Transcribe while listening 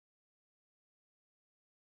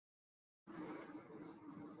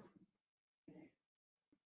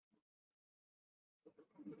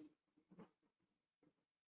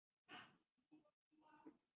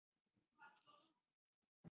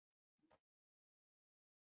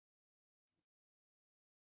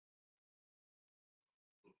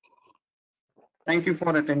Thank you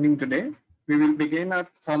for attending today. We will begin our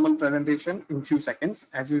formal presentation in few seconds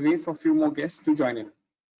as we wait for a few more guests to join in.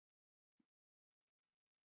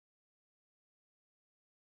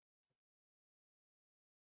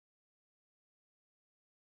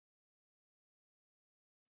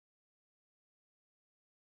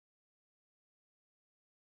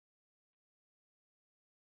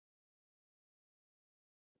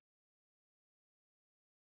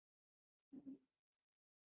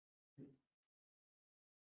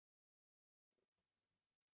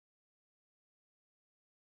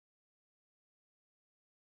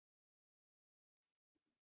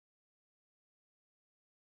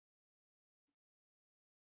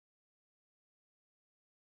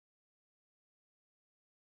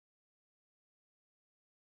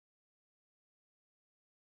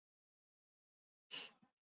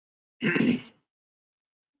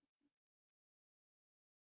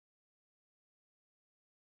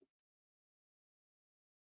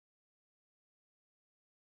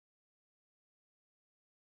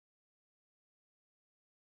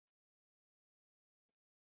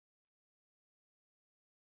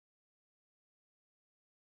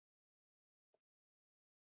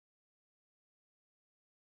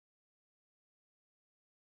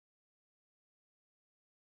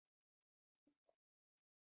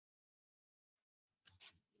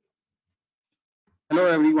 Hello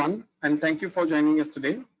everyone, and thank you for joining us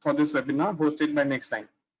today for this webinar hosted by Nexdigm.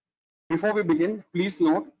 Before we begin, please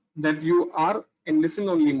note that you are in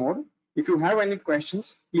listen-only mode. If you have any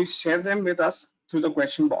questions, please share them with us through the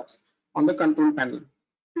question box on the control panel.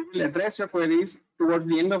 We will address your queries towards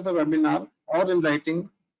the end of the webinar or in writing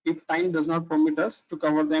if time does not permit us to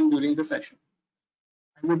cover them during the session.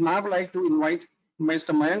 I would now like to invite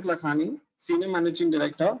Mr. Mayank Lakhani, Senior Managing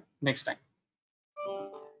Director, Nexdigm.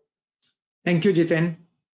 Thank you, Jiten.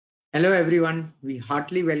 Hello, everyone. We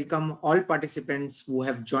heartily welcome all participants who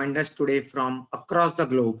have joined us today from across the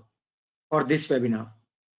globe for this webinar.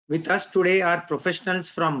 With us today are professionals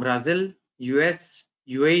from Brazil, US,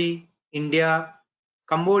 UAE, India,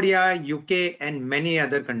 Cambodia, UK, and many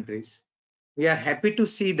other countries. We are happy to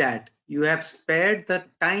see that you have spared the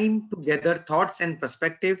time to gather thoughts and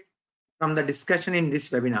perspective from the discussion in this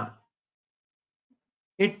webinar.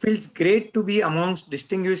 It feels great to be amongst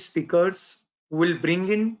distinguished speakers who will bring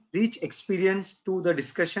in rich experience to the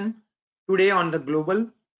discussion today on the global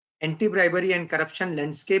anti-bribery and corruption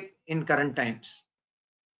landscape in current times.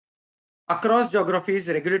 Across geographies,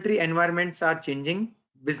 regulatory environments are changing,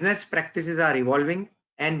 business practices are evolving,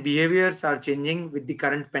 and behaviors are changing with the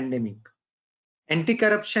current pandemic.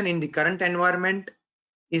 Anti-corruption in the current environment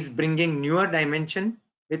is bringing newer dimension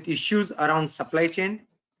with issues around supply chain,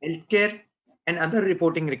 healthcare, and other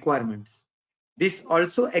reporting requirements. This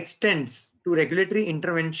also extends to regulatory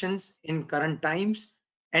interventions in current times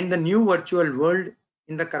and the new virtual world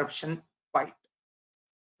in the corruption fight.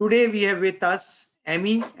 Today we have with us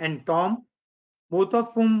Amii and Tom, both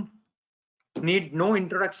of whom need no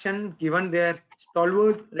introduction given their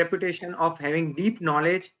stalwart reputation of having deep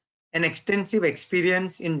knowledge and extensive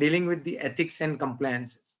experience in dealing with the ethics and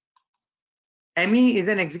compliances. Amii is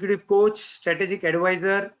an executive coach, strategic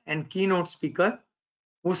advisor, and keynote speaker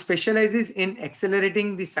who specializes in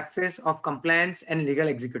accelerating the success of compliance and legal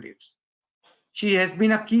executives. She has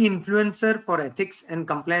been a key influencer for ethics and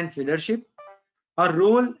compliance leadership. Her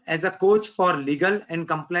role as a coach for legal and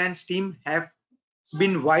compliance team have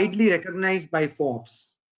been widely recognized by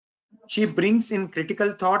Forbes. She brings in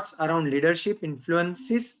critical thoughts around leadership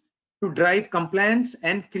influences to drive compliance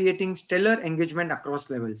and creating stellar engagement across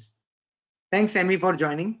levels. Thanks, Amii, for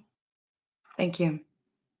joining. Thank you.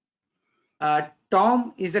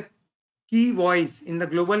 Tom is a key voice in the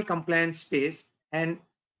global compliance space and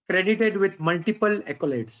credited with multiple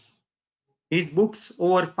accolades. His books,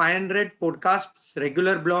 over 500 podcasts,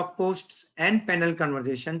 regular blog posts, and panel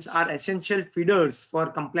conversations are essential feeders for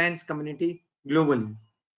compliance community globally.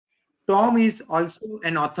 Tom is also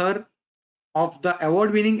an author of the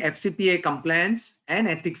award-winning FCPA Compliance and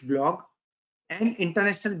Ethics blog and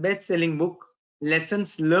international best-selling book,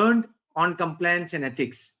 Lessons Learned on Compliance and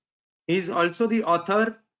Ethics. He is also the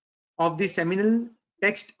author of the seminal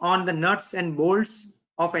text on the nuts and bolts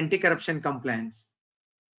of anti-corruption compliance.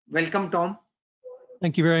 Welcome, Tom.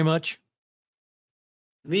 Thank you very much.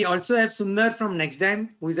 We also have Sundar from Nexdigm,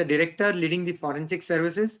 who is a director leading the forensic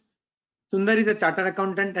services. Sundar is a chartered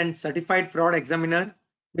accountant and certified fraud examiner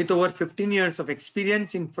with over 15 years of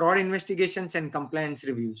experience in fraud investigations and compliance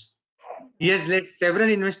reviews. He has led several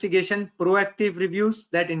investigation proactive reviews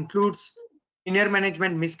that includes senior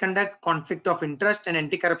management misconduct, conflict of interest, and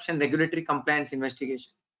anti-corruption regulatory compliance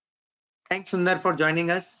investigation. Thanks, Sundar, for joining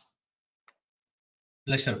us.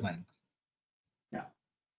 Pleasure, man.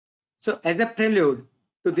 So as a prelude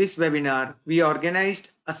to this webinar, we organized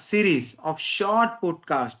a series of short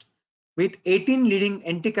podcasts with 18 leading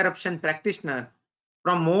anti-corruption practitioners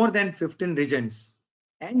from more than 15 regions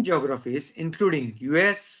and geographies, including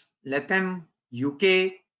US, Latin,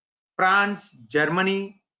 UK, France,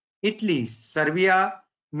 Germany, Italy, Serbia,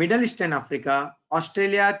 Middle East and Africa,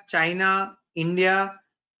 Australia, China, India,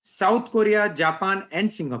 South Korea, Japan,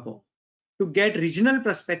 and Singapore to get regional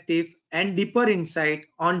perspective and deeper insight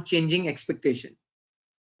on changing expectation.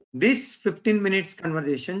 These 15 minutes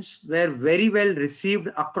conversations were very well received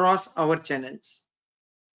across our channels.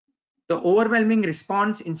 The overwhelming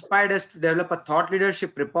response inspired us to develop a thought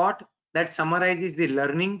leadership report that summarizes the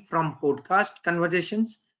learning from podcast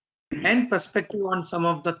conversations and perspective on some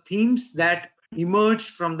of the themes that emerged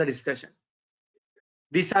from the discussion.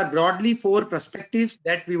 These are broadly 4 perspectives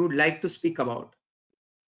that we would like to speak about.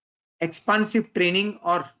 Expansive training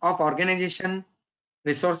of organization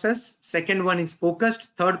resources. Second one is focused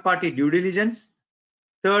third-party due diligence.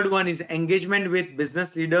 Third one is engagement with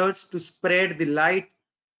business leaders to spread the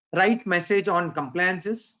right message on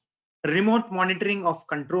compliances, remote monitoring of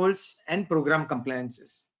controls, and program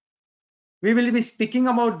compliances. We will be speaking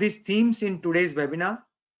about these themes in today's webinar.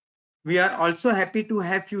 We are also happy to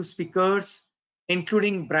have few speakers,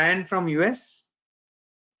 including Brian from US,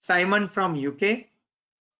 Simon from UK,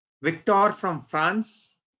 Victor from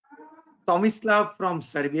France, Tomislav from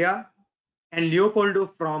Serbia, and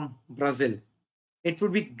Leopoldo from Brazil. It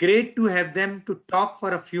would be great to have them to talk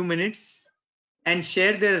for a few minutes and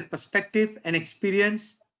share their perspective and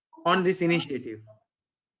experience on this initiative.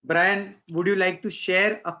 Brian, would you like to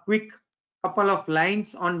share a quick couple of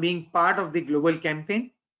lines on being part of the global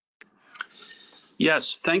campaign?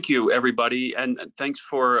 Yes, thank you, everybody, and thanks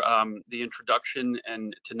for the introduction,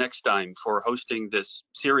 and to Nexdigm for hosting this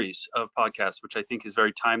series of podcasts, which I think is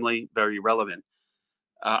very timely, very relevant.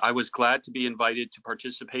 I was glad to be invited to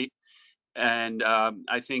participate, and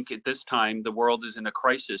I think at this time the world is in a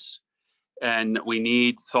crisis, and we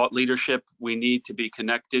need thought leadership. We need to be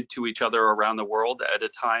connected to each other around the world at a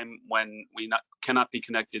time when we cannot be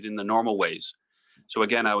connected in the normal ways. So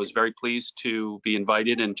again, I was very pleased to be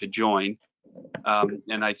invited and to join.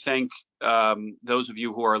 And I thank those of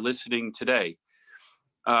you who are listening today.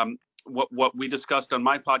 What we discussed on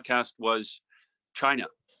my podcast was China,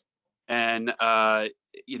 and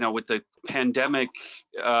with the pandemic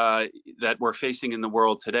that we're facing in the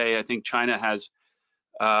world today, I think China has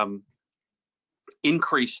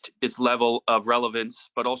increased its level of relevance,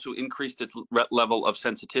 but also increased its level of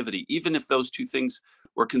sensitivity, even if those two things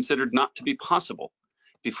were considered not to be possible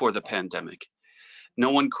before the pandemic.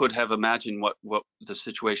 No one could have imagined what the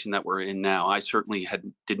situation that we're in now. I certainly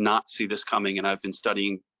did not see this coming, and I've been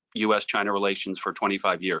studying U.S.-China relations for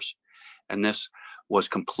 25 years. And this was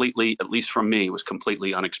completely, at least from me, was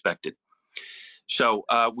completely unexpected. So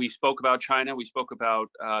we spoke about China. We spoke about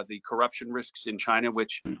the corruption risks in China,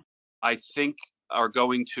 which I think are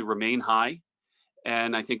going to remain high.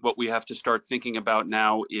 And I think what we have to start thinking about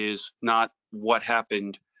now is not what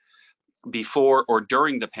happened before or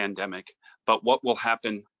during the pandemic, but what will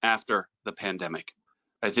happen after the pandemic.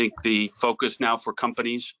 I think the focus now for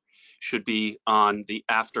companies should be on the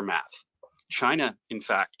aftermath. China, in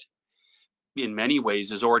fact, in many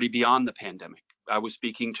ways is already beyond the pandemic. I was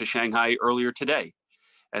speaking to Shanghai earlier today,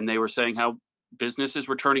 and they were saying how business is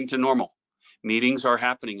returning to normal. Meetings are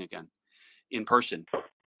happening again in person.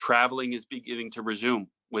 Traveling is beginning to resume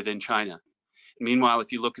within China. Meanwhile,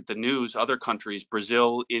 if you look at the news, other countries,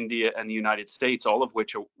 Brazil, India, and the United States, all of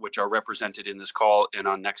which are represented in this call and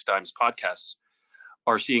on Nextdigm's podcasts,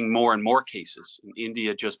 are seeing more and more cases.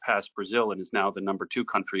 India just passed Brazil and is now the #2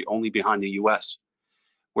 country, only behind the US.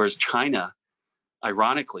 Whereas China,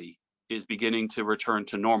 ironically, is beginning to return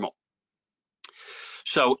to normal.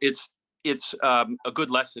 So it's a good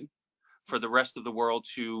lesson for the rest of the world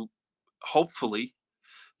to hopefully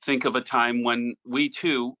think of a time when we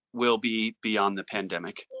too will be beyond the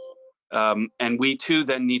pandemic. And we too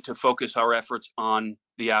then need to focus our efforts on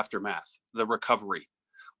the aftermath, the recovery.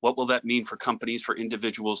 What will that mean for companies, for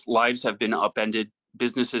individuals? Lives have been upended,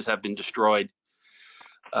 businesses have been destroyed.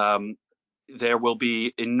 There will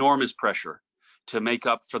be enormous pressure to make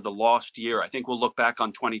up for the lost year. I think we'll look back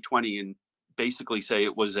on 2020 and basically say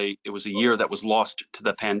it was a year that was lost to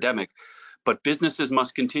the pandemic. But businesses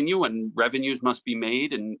must continue, and revenues must be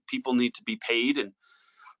made, and people need to be paid,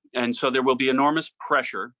 and so there will be enormous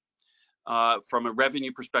pressure from a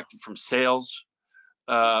revenue perspective, from sales,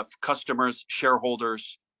 customers,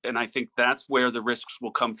 shareholders, and I think that's where the risks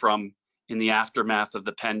will come from in the aftermath of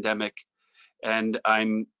the pandemic. And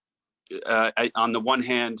I'm on the one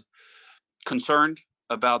hand concerned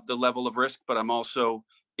about the level of risk, but I'm also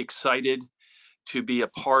excited to be a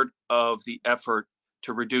part of the effort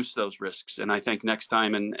to reduce those risks. And I thank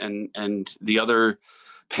Nexdigm and the other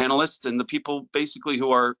panelists and the people basically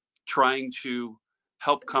who are trying to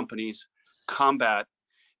help companies combat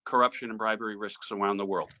corruption and bribery risks around the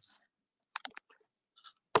world.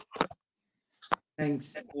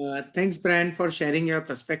 Thanks. Thanks, Brian, for sharing your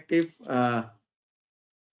perspective. I'll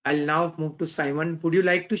now move to Simon. Would you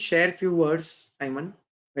like to share a few words, Simon,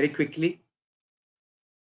 very quickly?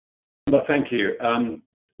 Well, thank you.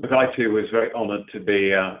 Look, I too was very honoured to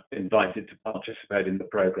be invited to participate in the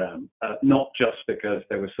programme, not just because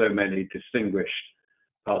there were so many distinguished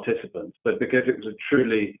participants, but because it was a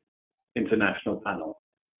truly international panel.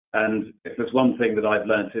 And if there's one thing that I've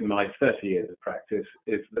learned in my 30 years of practice,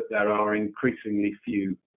 is that there are increasingly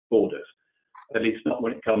few borders, at least not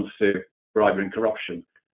when it comes to bribery and corruption,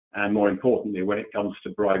 and more importantly, when it comes to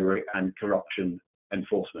bribery and corruption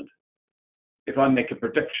enforcement. If I make a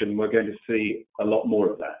prediction, we're going to see a lot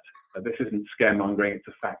more of that. This isn't scaremongering, it's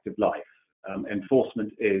a fact of life.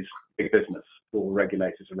 Enforcement is big business for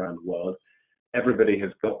regulators around the world. Everybody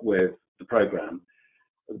has got with the programme.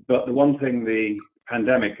 But the one thing the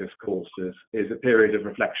pandemic has caused us is a period of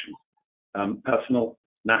reflection, personal,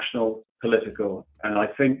 national, political, and I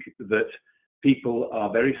think that people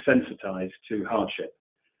are very sensitized to hardship.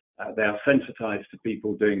 They are sensitized to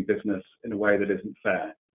people doing business in a way that isn't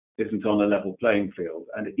fair, isn't on a level playing field,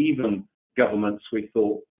 and even governments we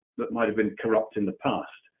thought that might have been corrupt in the past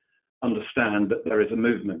understand that there is a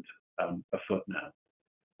movement afoot now.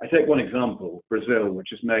 I take one example, Brazil, which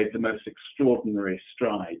has made the most extraordinary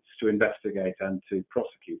strides to investigate and to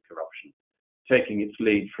prosecute corruption, taking its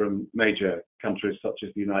lead from major countries such as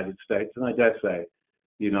the United States, and I dare say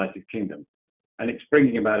the United Kingdom. And it's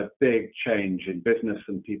bringing about a big change in business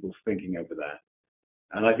and people's thinking over there.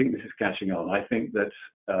 And I think this is catching on. I think that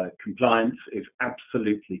compliance is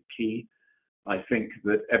absolutely key. I think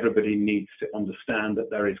that everybody needs to understand that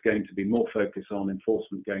there is going to be more focus on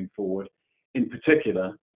enforcement going forward, in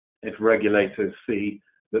particular if regulators see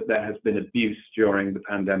that there has been abuse during the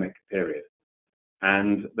pandemic period.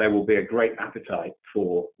 And there will be a great appetite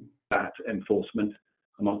for that enforcement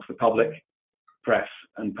amongst the public, press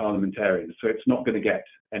and parliamentarians. So it's not going to get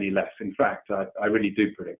any less. In fact, I really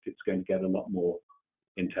do predict it's going to get a lot more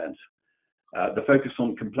intense. The focus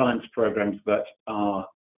on compliance programs that are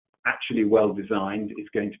actually well designed is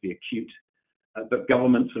going to be acute, but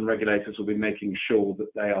governments and regulators will be making sure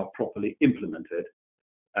that they are properly implemented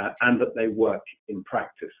and that they work in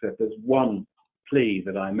practice. So if there's one plea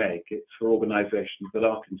that I make, it's for organizations that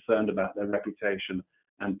are concerned about their reputation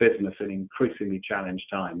and business in increasingly challenged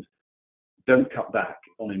times. Don't cut back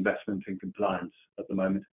on investment in compliance at the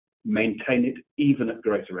moment. Maintain it even at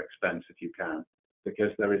greater expense if you can,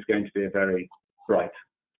 because there is going to be a very bright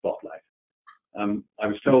spotlight. I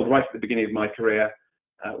was told right at the beginning of my career,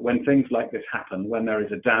 when things like this happen, when there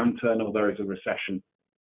is a downturn or there is a recession,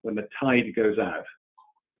 when the tide goes out,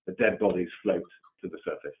 the dead bodies float to the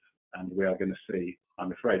surface. And we are going to see,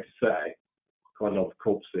 I'm afraid to say, quite a lot of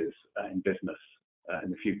corpses in business in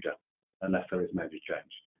the future, unless there is major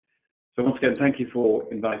change. So once again, thank you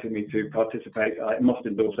for inviting me to participate. I must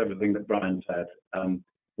endorse everything that Brian said.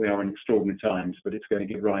 We are in extraordinary times, but it's going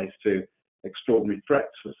to give rise to extraordinary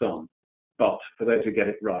threats for some. But for those who get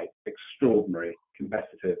it right, extraordinary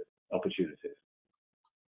competitive opportunities.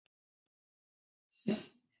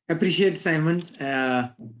 Appreciate Simon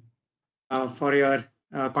for your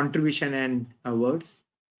contribution and words.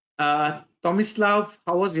 Tomislav,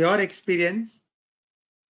 how was your experience?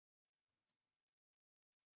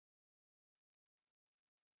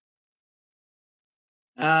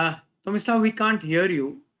 Tomislav, we can't hear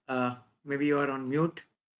you. Maybe you are on mute.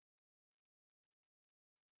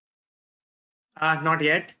 Not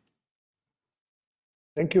yet.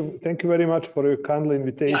 Thank you very much for your kind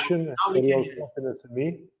invitation and for your confidence in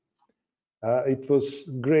me. It was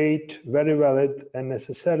great, very valid and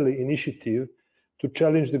necessarily initiative to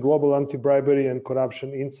challenge the global anti-bribery and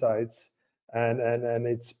corruption insights and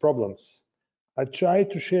its problems. I try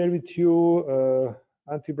to share with you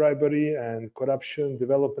anti-bribery and corruption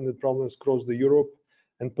development and problems across the Europe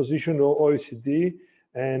and position the OECD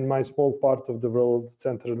and my small part of the world,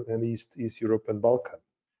 Central and East Europe and Balkan.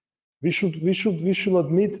 We should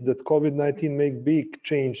admit that COVID-19 make big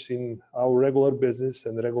change in our regular business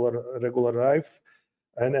and regular life,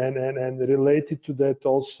 and related to that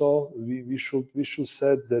also, we should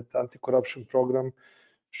say that anti-corruption program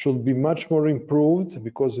should be much more improved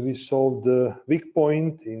because we saw the weak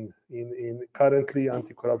point in currently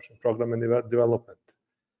anti-corruption program and development.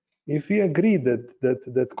 If we agree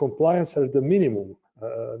that compliance are the minimum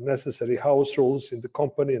necessary house rules in the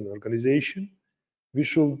company and organization, we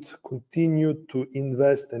should continue to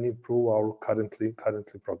invest and improve our currently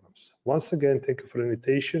programs. Once again, thank you for the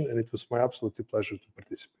invitation, and it was my absolute pleasure to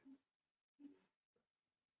participate.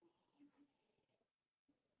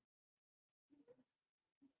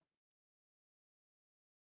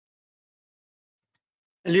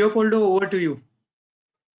 Leopoldo, over to you.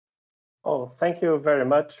 Oh, thank you very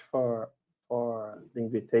much for the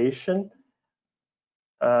invitation.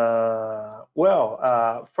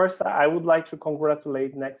 First, I would like to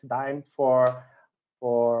congratulate Nexdigm for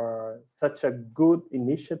such a good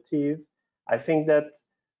initiative. I think that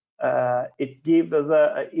it gives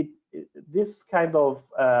us this kind of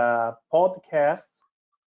podcast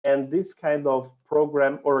and this kind of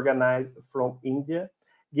program organized from India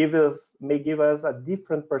may give us a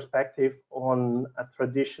different perspective on a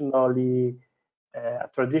traditional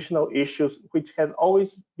issues which has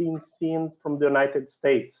always been seen from the United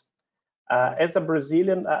States. As a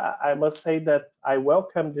Brazilian, I must say that I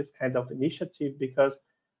welcome this kind of initiative because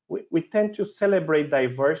we tend to celebrate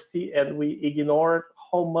diversity and we ignore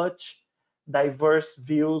how much diverse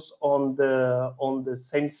views on the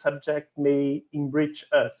same subject may enrich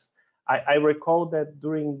us. I recall that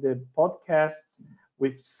during the podcast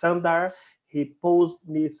with Sundar, he posed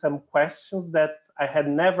me some questions that I had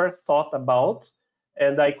never thought about,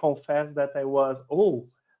 and I confess that I was,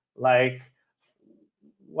 like,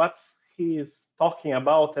 what's he's talking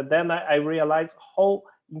about? And then I realized how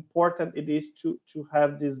important it is to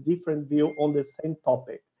have this different view on the same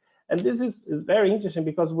topic. And this is very interesting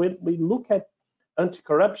because when we look at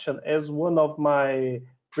anti-corruption, as one of my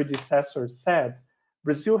predecessors said,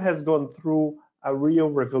 Brazil has gone through a real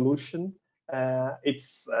revolution.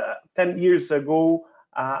 It's 10 years ago,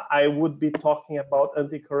 I would be talking about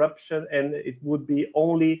anti-corruption and it would be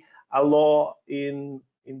only a law in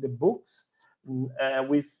the books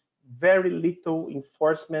with very little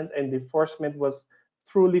enforcement, and the enforcement was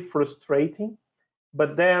truly frustrating.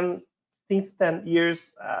 But then since 10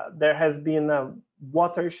 years, there has been a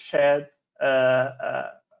watershed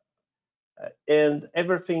and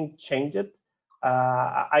everything changed.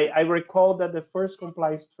 I recall that the first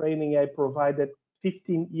compliance training I provided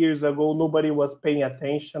 15 years ago, nobody was paying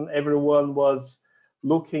attention. Everyone was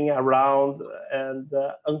looking around and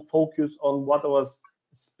unfocused on what I was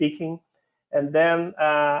speaking. And then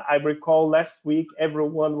I recall last week,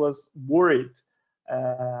 everyone was worried.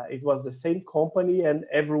 It was the same company and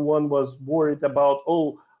everyone was worried about,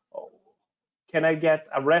 can I get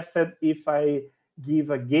arrested if I give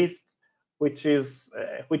a gift which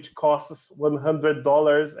costs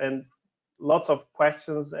 $100, and lots of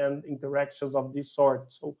questions and interactions of this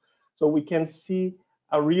sort. So we can see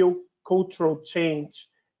a real cultural change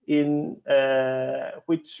in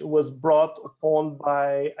which was brought upon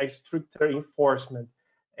by a stricter enforcement.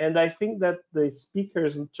 And I think that the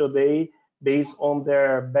speakers today, based on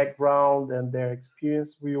their background and their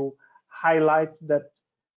experience, will highlight that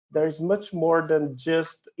there is much more than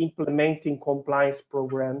just implementing compliance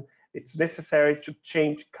program. It's necessary to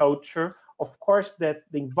change culture. Of course, that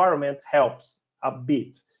the environment helps a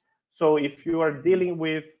bit. So if you are dealing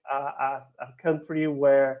with a country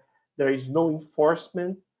where there is no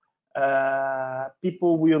enforcement,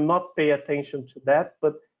 people will not pay attention to that.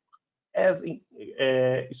 But as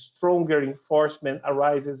stronger enforcement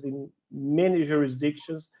arises in many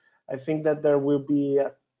jurisdictions, I think that there will be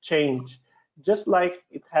a change, just like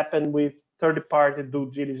it happened with third-party due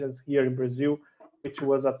diligence here in Brazil, which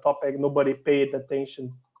was a topic nobody paid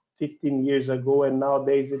attention 15 years ago, and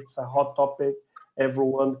nowadays it's a hot topic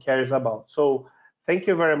everyone cares about. So thank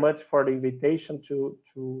you very much for the invitation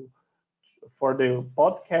for the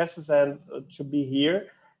podcasts and to be here.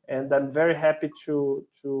 And I'm very happy to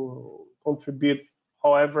contribute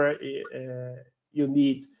however you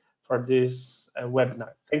need for this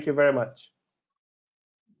webinar. Thank you very much.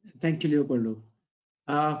 Thank you, Leopoldo.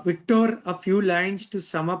 Victor, a few lines to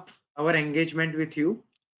sum up our engagement with you.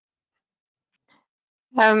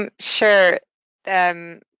 Sure.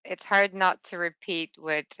 It's hard not to repeat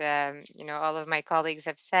what all of my colleagues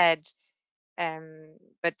have said.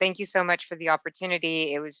 But thank you so much for the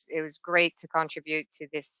opportunity. It was great to contribute to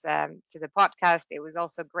this to the podcast. It was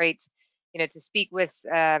also great, to speak with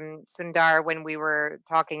Sundar when we were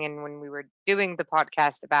talking and when we were doing the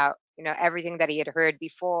podcast about everything that he had heard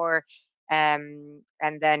before, and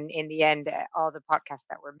then in the end all the podcasts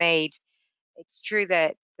that were made. It's true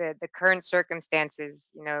that the current circumstances,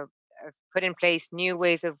 have put in place new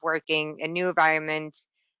ways of working, a new environment.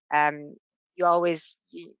 You always,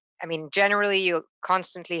 generally you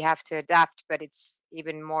constantly have to adapt, but it's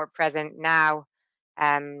even more present now.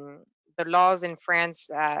 the laws in France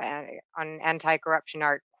on anti-corruption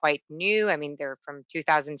are quite new. I mean, they're from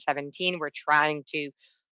 2017. We're trying to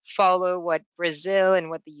follow what Brazil and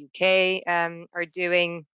what the UK are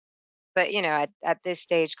doing. But, you know, at this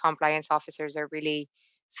stage, compliance officers are really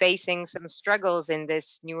facing some struggles in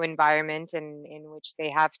this new environment, and in which they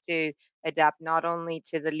have to adapt not only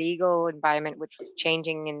to the legal environment, which was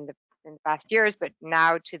changing in the past years, but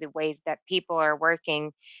now to the ways that people are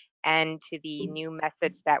working and to the new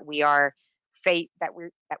methods that we are that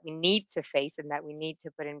we need to face and that we need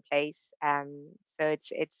to put in place. So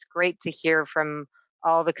it's great to hear from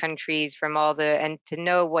all the countries, from all the, and to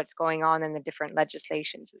know what's going on in the different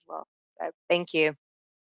legislations as well. Thank you.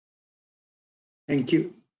 Thank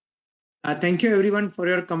you. Thank you everyone for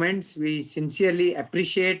your comments. We sincerely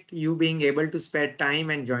appreciate you being able to spare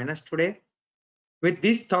time and join us today. With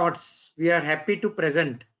these thoughts, we are happy to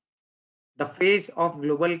present The Face of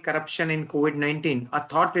Global Corruption in COVID-19, a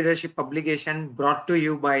thought leadership publication brought to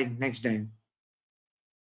you by Nexdigm.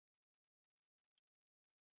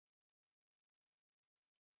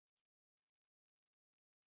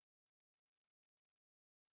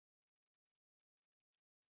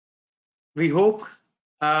 We hope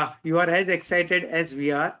you are as excited as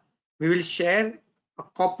we are. We will share a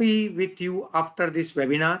copy with you after this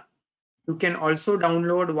webinar. You can also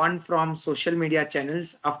download one from social media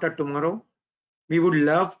channels after tomorrow. We would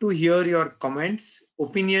love to hear your comments,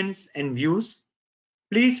 opinions, and views.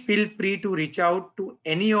 Please feel free to reach out to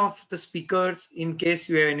any of the speakers in case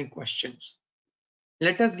you have any questions.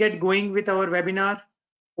 Let us get going with our webinar.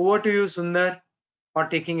 Over to you, Sundar, for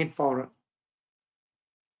taking it forward.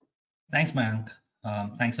 Thanks, Mayank.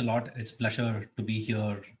 Thanks a lot. It's a pleasure to be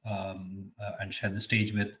here and share the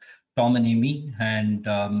stage with Tom and Amii. And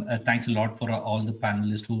thanks a lot for all the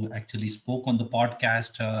panelists who actually spoke on the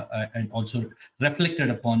podcast and also reflected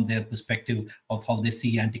upon their perspective of how they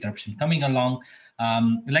see anti-corruption coming along.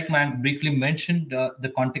 Like Mayank briefly mentioned,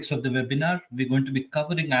 the context of the webinar, we're going to be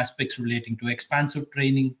covering aspects relating to expansive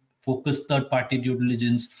training, focused third-party due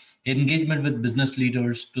diligence, engagement with business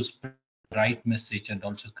leaders to spread the right message and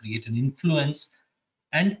also create an influence,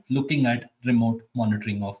 and looking at remote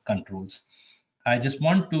monitoring of controls. I just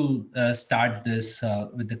want to start this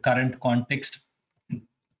with the current context.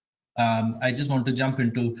 I just want to jump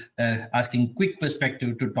into asking quick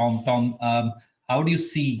perspective to Tom. Tom, how do you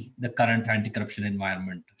see the current anti-corruption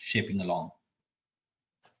environment shaping along?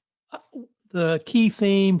 The key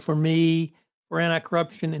theme for me for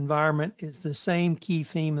anti-corruption environment is the same key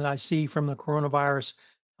theme that I see from the coronavirus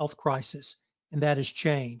health crisis, and that is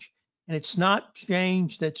change. And it's not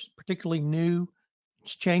change that's particularly new.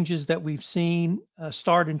 It's changes that we've seen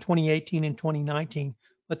start in 2018 and 2019,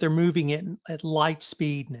 but they're moving at light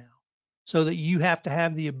speed now, so that you have to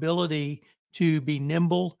have the ability to be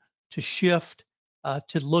nimble, to shift,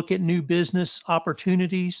 to look at new business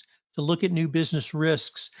opportunities, to look at new business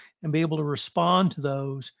risks, and be able to respond to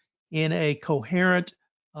those in a coherent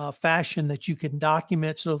fashion that you can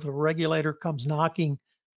document, so if the regulator comes knocking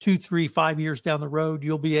 2, 3, 5 years down the road,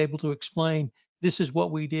 you'll be able to explain, this is what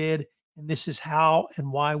we did, and this is how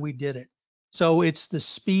and why we did it. So it's the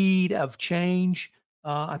speed of change.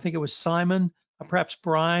 I think it was Simon, perhaps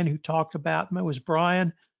Brian, who talked about, it was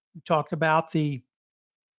Brian who talked about the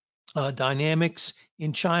dynamics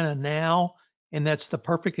in China now. And that's the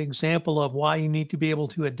perfect example of why you need to be able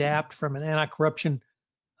to adapt from an anti-corruption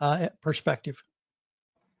perspective.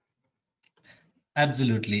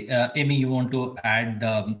 Absolutely. Amii, you want to add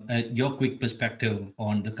your quick perspective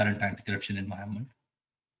on the current anti-corruption environment?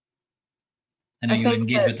 I know you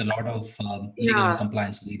engage with a lot of legal and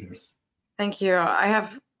compliance leaders. Thank you. I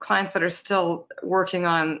have clients that are still working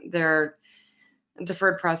on their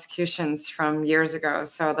deferred prosecutions from years ago,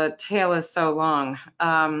 so the tail is so long.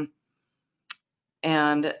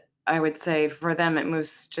 And I would say for them, it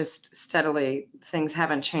moves just steadily. Things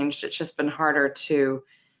haven't changed. It's just been harder to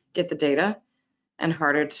get the data and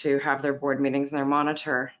harder to have their board meetings and their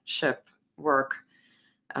monitorship work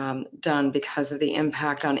done because of the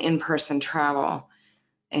impact on in-person travel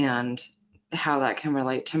and how that can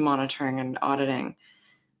relate to monitoring and auditing.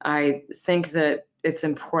 I think that it's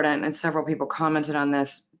important, and several people commented on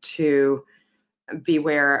this, to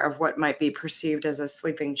beware of what might be perceived as a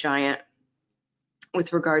sleeping giant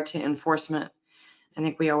with regard to enforcement. I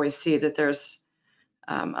think we always see that there's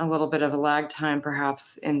a little bit of a lag time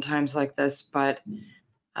perhaps in times like this, but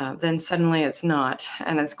then suddenly it's not,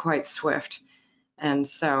 and it's quite swift. And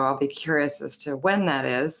so I'll be curious as to when that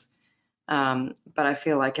is. But I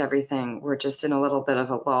feel like everything, we're just in a little bit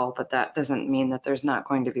of a lull, but that doesn't mean that there's not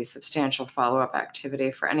going to be substantial follow-up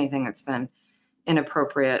activity for anything that's been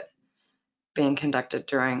inappropriate being conducted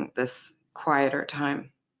during this quieter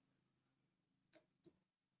time.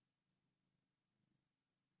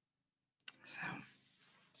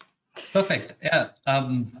 Perfect. Yeah.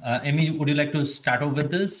 Amii, would you like to start off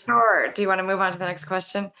with this? Sure. Do you want to move on to the next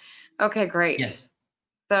question? Okay, great. Yes.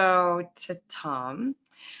 So to Tom,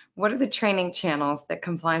 what are the training channels that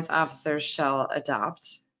compliance officers shall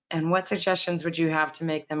adopt? And what suggestions would you have to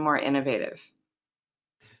make them more innovative?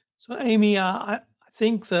 So Amii, I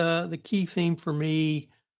think the key theme for me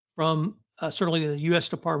from certainly the U.S.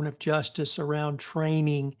 Department of Justice around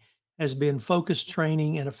training has been focused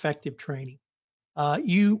training and effective training.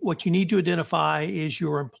 What you need to identify is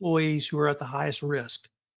your employees who are at the highest risk.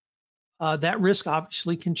 That risk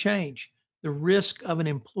obviously can change. The risk of an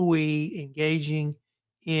employee engaging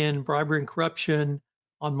in bribery and corruption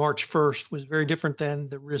on March 1st was very different than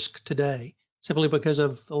the risk today, simply because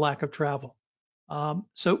of the lack of travel.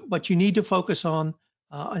 But you need to focus on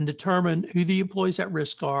and determine who the employees at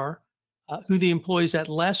risk are, who the employees at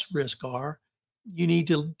less risk are. You need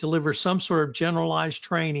to deliver some sort of generalized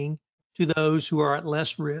training to those who are at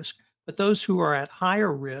less risk, but those who are at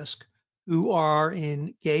higher risk, who are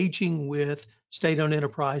engaging with state-owned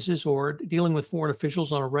enterprises or dealing with foreign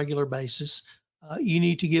officials on a regular basis, you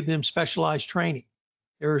need to give them specialized training.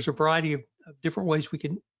 There's a variety of different ways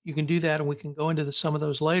you can do that, and we can go into some of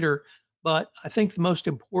those later. But I think the most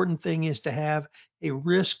important thing is to have a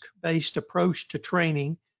risk-based approach to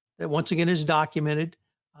training that, once again, is documented.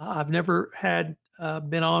 I've never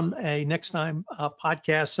been on a Nexdigm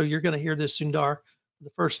podcast, so you're going to hear this, Sundar, for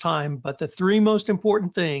the first time. But the three most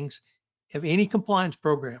important things of any compliance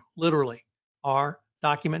program, literally, are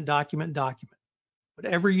document, document, document.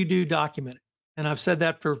 Whatever you do, document it. And I've said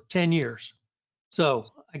that for 10 years. So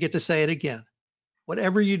I get to say it again.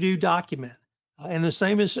 Whatever you do, document. And the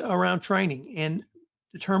same is around training and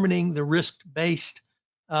determining the risk-based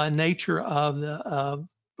nature of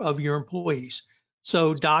your employees.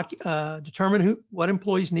 So determine what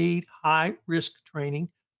employees need high risk training,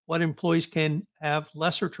 what employees can have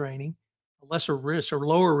lesser training, lesser risk or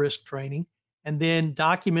lower risk training, and then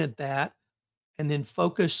document that, and then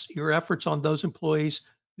focus your efforts on those employees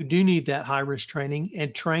who do need that high risk training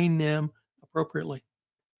and train them appropriately.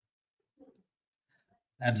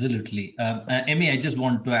 Absolutely. Amii, I just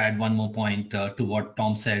want to add one more point to what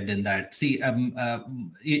Tom said in that. See,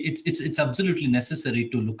 it's absolutely necessary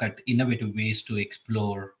to look at innovative ways to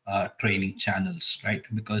explore training channels, right?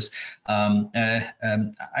 Because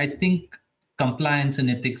I think compliance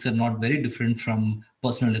and ethics are not very different from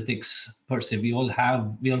personal ethics per se. We all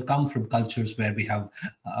come from cultures where we have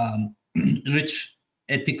rich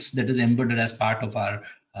ethics that is embedded as part of our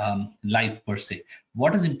life per se.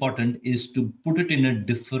 What is important is to put it in a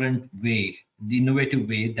different way, the innovative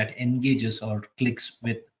way that engages or clicks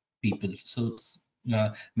with people. So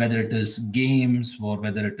whether it is games or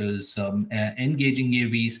whether it is engaging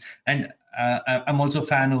AVs, and I'm also a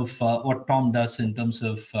fan of what Tom does in terms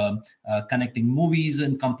of connecting movies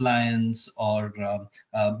and compliance, or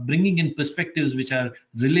bringing in perspectives which are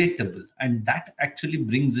relatable, and that actually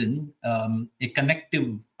brings in a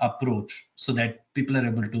connective approach so that people are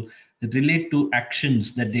able to relate to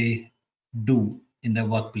actions that they do in their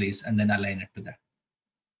workplace and then align it to that.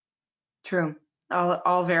 True.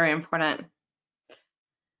 All very important.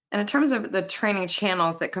 And in terms of the training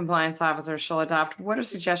channels that compliance officers shall adopt, what are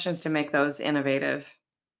suggestions to make those innovative?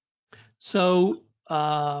 So,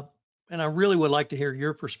 and I really would like to hear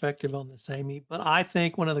your perspective on this, Amii, but I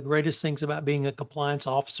think one of the greatest things about being a compliance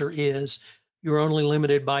officer is you're only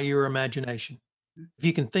limited by your imagination. If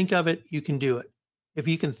you can think of it, you can do it. If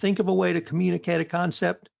you can think of a way to communicate a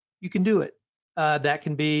concept, you can do it. That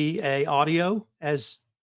can be an audio as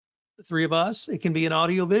the three of us. It can be an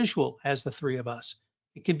audio visual as the three of us.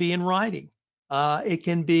 It can be in writing. It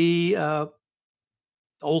can be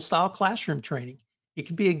old style classroom training. It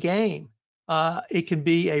can be a game. It can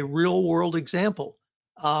be a real world example.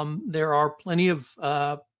 There are plenty of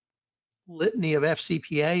litany of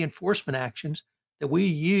FCPA enforcement actions that we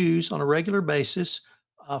use on a regular basis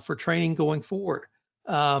for training going forward.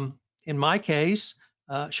 In my case,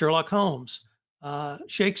 Sherlock Holmes,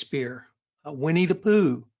 Shakespeare, Winnie the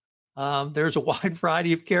Pooh. There's a wide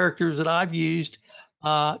variety of characters that I've used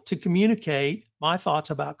to communicate my thoughts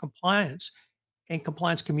about compliance and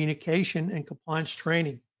compliance communication and compliance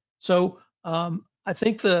training. So I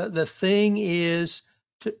think the thing is,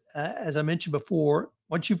 as I mentioned before,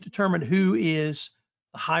 once you've determined who is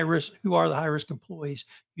the high risk, who are the high risk employees,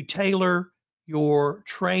 you tailor your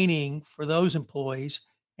training for those employees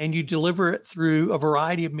and you deliver it through a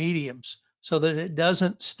variety of mediums so that it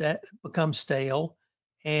doesn't become stale,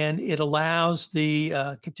 and it allows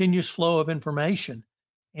the continuous flow of information.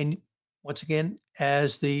 And once again,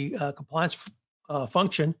 as the compliance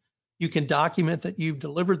function, you can document that you've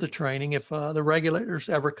delivered the training if the regulators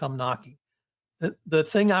ever come knocking. The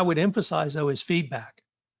thing I would emphasize though is feedback,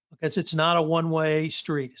 because it's not a one-way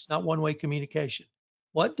street. It's not one-way communication.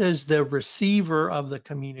 What does the receiver of the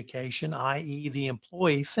communication, i.e. the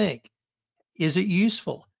employee, think? Is it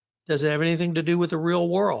useful? Does it have anything to do with the real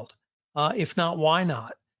world? If not, why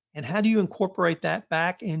not? And how do you incorporate that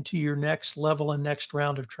back into your next level and next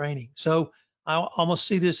round of training? So I almost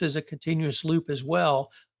see this as a continuous loop as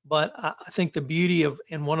well. But I think the beauty of,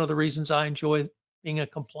 and one of the reasons I enjoy being a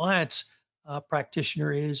compliance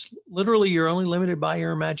practitioner is literally you're only limited by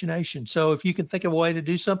your imagination. So if you can think of a way to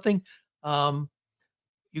do something,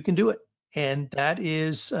 you can do it. And that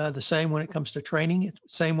is the same when it comes to training. It's the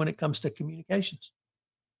same when it comes to communications.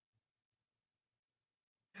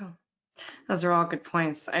 Oh, those are all good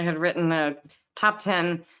points. I had written a top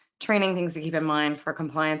 10 training things to keep in mind for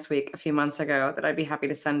Compliance Week a few months ago that I'd be happy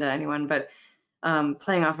to send to anyone. But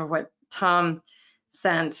playing off of what Tom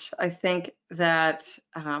sent, I think that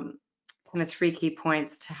kind of 3 key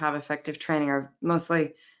points to have effective training are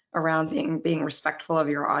mostly around being respectful of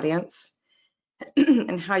your audience.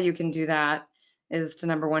 And how you can do that is to,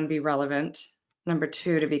 number 1, be relevant. Number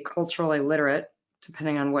 2, to be culturally literate,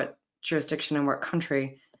 depending on what jurisdiction and what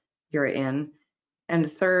country you're in. And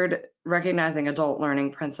 3rd, recognizing adult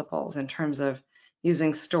learning principles in terms of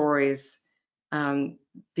using stories,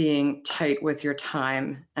 being tight with your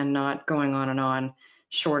time and not going on and on.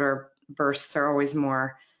 Shorter bursts are always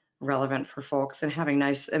more relevant for folks, and having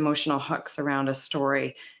nice emotional hooks around a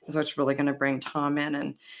story is what's really going to bring Tom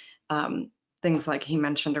in. And things like he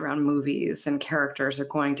mentioned around movies and characters are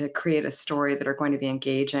going to create a story that are going to be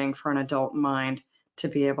engaging for an adult mind to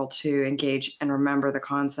be able to engage and remember the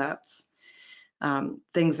concepts.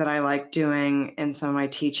 Things that I like doing in some of my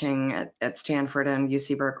teaching at Stanford and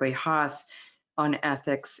UC Berkeley Haas on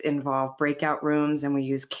ethics involve breakout rooms, and we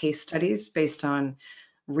use case studies based on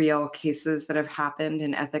real cases that have happened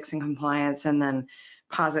in ethics and compliance, and then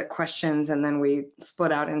posit questions, and then we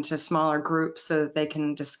split out into smaller groups so that they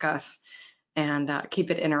can discuss and keep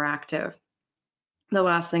it interactive. The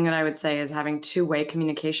last thing that I would say is having 2-way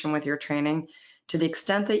communication with your training, to the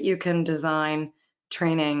extent that you can design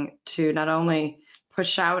training to not only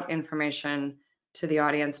push out information to the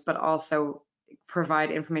audience, but also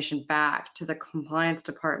provide information back to the compliance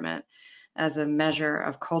department as a measure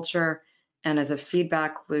of culture and as a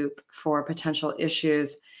feedback loop for potential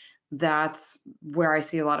issues. That's where I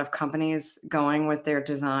see a lot of companies going with their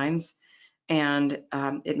designs. And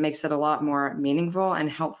it makes it a lot more meaningful and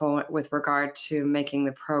helpful with regard to making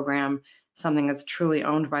the program something that's truly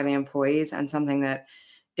owned by the employees and something that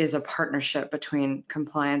is a partnership between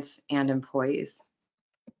compliance and employees.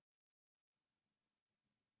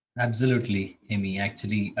 Absolutely, Amy.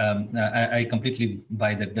 Actually, I completely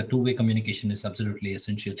buy that. The 2-way communication is absolutely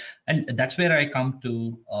essential. And that's where I come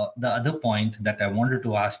to the other point that I wanted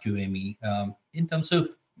to ask you, Amy, in terms of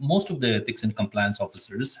most of the ethics and compliance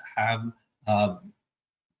officers have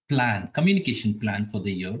communication plan for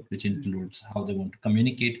the year, which includes how they want to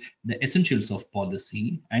communicate the essentials of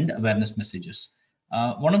policy and awareness messages.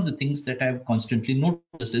 One of the things that I've constantly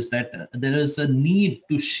noticed is that there is a need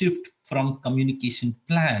to shift from communication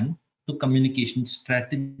plan to communication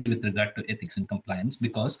strategy with regard to ethics and compliance,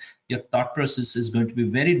 because your thought process is going to be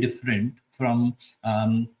very different from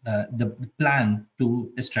the plan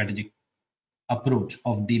to a strategic approach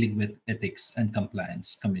of dealing with ethics and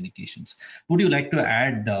compliance communications. Would you like to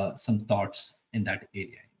add some thoughts in that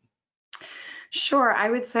area? Sure. I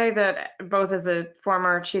would say that both as a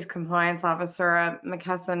former chief compliance officer at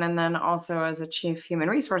McKesson and then also as a chief human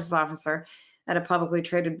resources officer at a publicly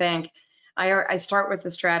traded bank, I start with the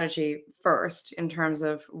strategy first in terms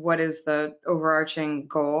of what is the overarching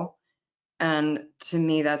goal. And to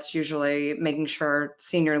me, that's usually making sure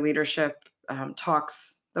senior leadership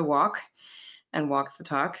talks the walk and walks the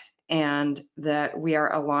talk, and that we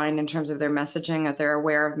are aligned in terms of their messaging, that they're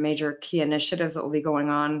aware of major key initiatives that will be going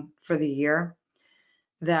on for the year,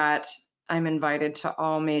 that I'm invited to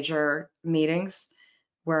all major meetings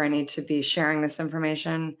where I need to be sharing this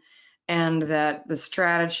information, and that the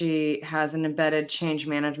strategy has an embedded change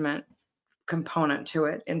management component to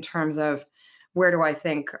it in terms of where do I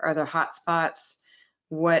think are the hot spots,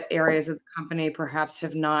 what areas of the company perhaps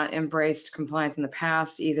have not embraced compliance in the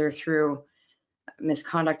past, either through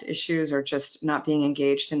misconduct issues or just not being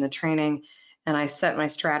engaged in the training. And I set my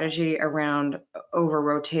strategy around over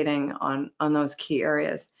rotating on those key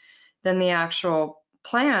areas. Then the actual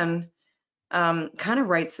plan kind of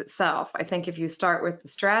writes itself. I think if you start with the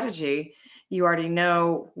strategy, you already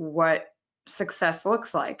know what success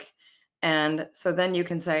looks like. And so then you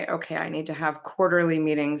can say, okay, I need to have quarterly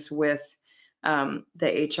meetings with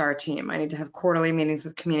the HR team. I need to have quarterly meetings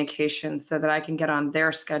with communications so that I can get on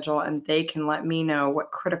their schedule and they can let me know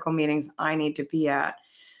what critical meetings I need to be at.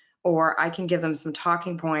 Or I can give them some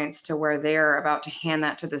talking points to where they're about to hand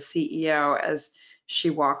that to the CEO as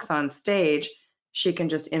she walks on stage. She can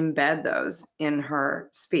just embed those in her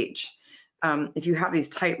speech. If you have these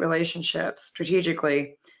tight relationships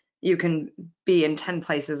strategically, you can be in 10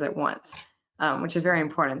 places at once, which is very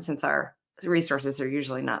important since our resources are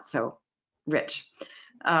usually not so rich.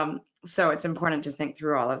 So it's important to think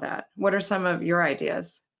through all of that. What are some of your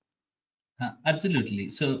ideas? Absolutely.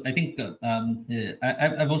 So I think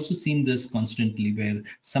I've also seen this constantly where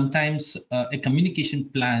sometimes a communication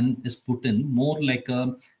plan is put in more like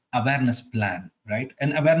a awareness plan, right?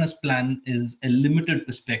 An awareness plan is a limited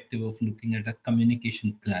perspective of looking at a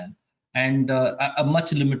communication plan, and a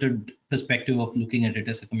much limited perspective of looking at it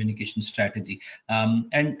as a communication strategy.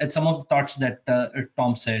 And some of the thoughts that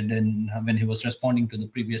Tom said and when he was responding to the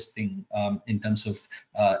previous thing in terms of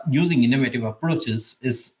using innovative approaches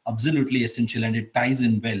is absolutely essential, and it ties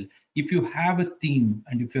in well. If you have a theme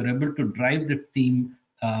and if you're able to drive the theme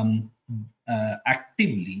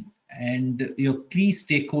actively, and your key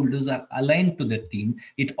stakeholders are aligned to the theme,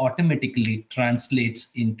 it automatically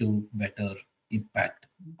translates into better impact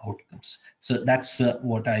outcomes. So that's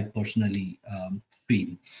what I personally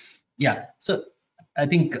feel. Yeah, so I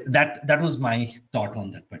think that was my thought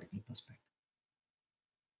on that particular perspective.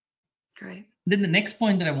 Great. Then the next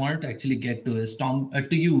point that I wanted to actually get to is, Tom,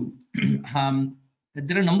 to you.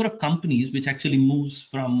 There are a number of companies which actually moves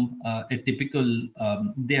from a typical,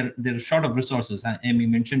 they're short of resources. Amy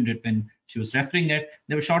mentioned it when she was referring it.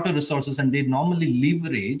 They were shorter resources and they normally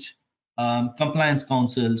leverage compliance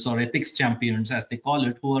councils or ethics champions, as they call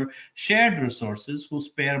it, who are shared resources who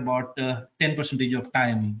spare about 10% of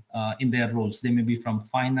time in their roles. They may be from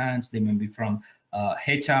finance, they may be from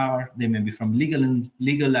HR, they may be from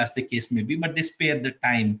legal as the case may be, but they spare the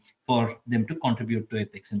time for them to contribute to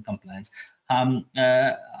ethics and compliance.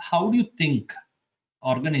 How do you think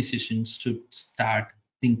organizations should start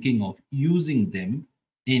thinking of using them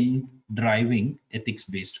in driving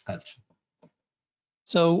ethics-based culture?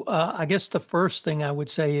 So I guess the first thing I would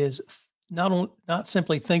say is not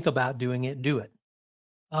simply think about doing it, do it,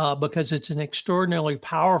 because it's an extraordinarily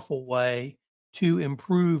powerful way to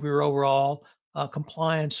improve your overall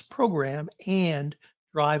compliance program and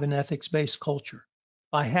drive an ethics-based culture.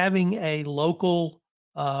 By having a local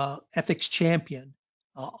ethics champion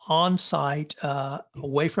on site,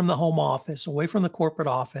 away from the home office, away from the corporate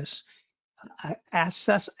office,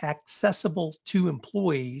 accessible to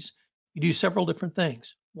employees, you do several different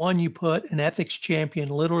things. One, you put an ethics champion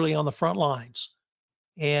literally on the front lines,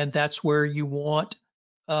 and that's where you want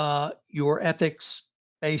your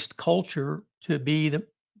ethics-based culture to be the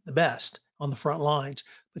best on the front lines.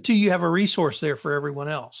 But two, you have a resource there for everyone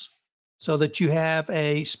else, so that you have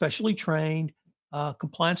a specially trained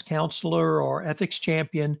compliance counselor or ethics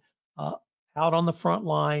champion out on the front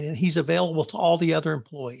line, and he's available to all the other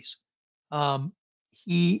employees.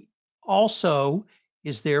 He also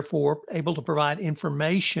is therefore able to provide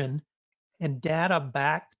information and data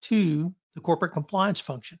back to the corporate compliance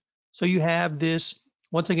function. So you have this,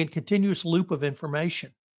 once again, continuous loop of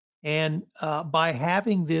information. And by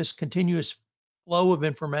having this continuous flow of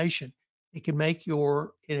information, it can make and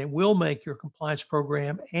it will make your compliance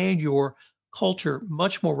program and your culture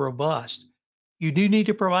much more robust. You do need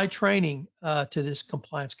to provide training to this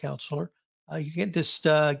compliance counselor. You can't just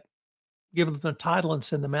give them the title and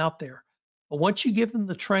send them out there. But once you give them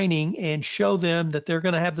the training and show them that they're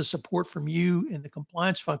going to have the support from you in the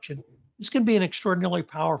compliance function, this can be an extraordinarily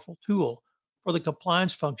powerful tool for the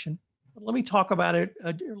compliance function. But let me talk about it,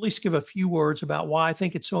 at least give a few words about why I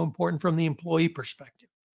think it's so important from the employee perspective.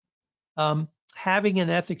 Having an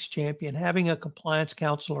ethics champion, having a compliance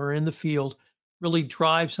counselor in the field really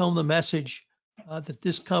drives home the message that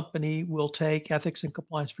this company will take ethics and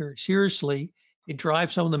compliance very seriously. It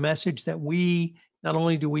drives home the message that we, not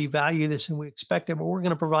only do we value this and we expect it, but we're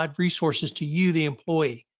going to provide resources to you, the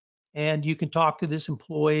employee. And you can talk to this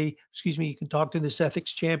you can talk to this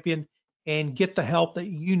ethics champion and get the help that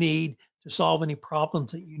you need to solve any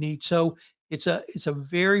problems that you need. So it's a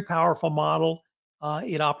very powerful model.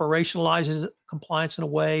 It operationalizes compliance in a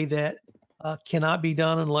way that cannot be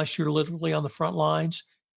done unless you're literally on the front lines.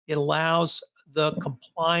 It allows the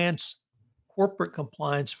corporate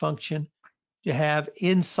compliance function to have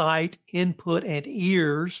insight, input, and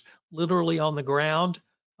ears literally on the ground.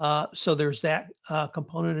 So there's that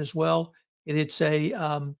component as well. It's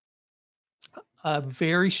a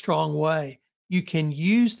very strong way. You can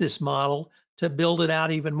use this model to build it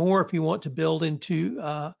out even more if you want to build into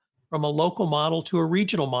from a local model to a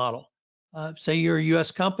regional model. say you're a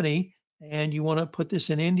US company and you want to put this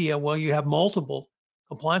in India, well, you have multiple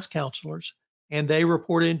compliance counselors and they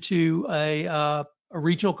report into a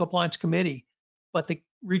regional compliance committee, but the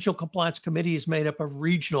regional compliance committee is made up of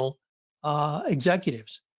regional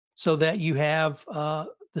executives so that you have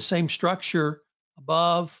the same structure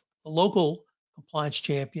above the local compliance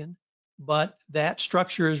champion, but that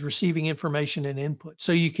structure is receiving information and input.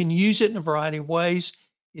 So you can use it in a variety of ways.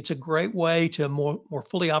 It's a great way to more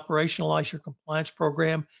fully operationalize your compliance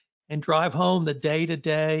program and drive home the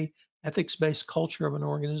day-to-day ethics-based culture of an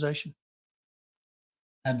organization.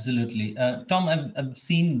 Absolutely. Tom, I've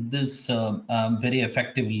seen this very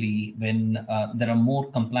effectively when there are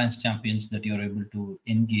more compliance champions that you're able to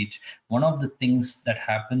engage. One of the things that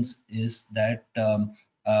happens is that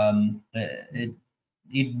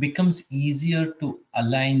it becomes easier to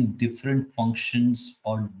align different functions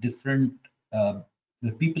or different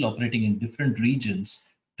people operating in different regions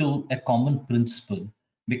to a common principle,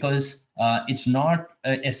 because it's not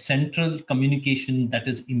a central communication that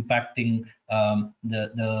is impacting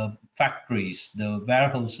the factories, the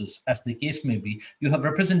warehouses, as the case may be. You have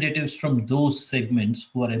representatives from those segments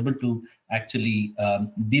who are able to actually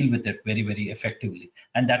deal with it very, very effectively.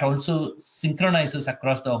 And that also synchronizes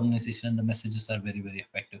across the organization, and the messages are very, very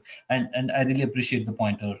effective. And I really appreciate the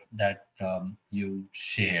pointer that you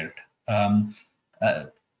shared.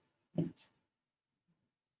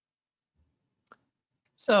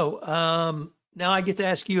 So now I get to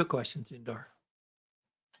ask you a question, Sundar.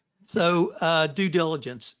 So due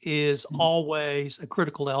diligence is always a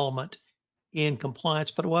critical element in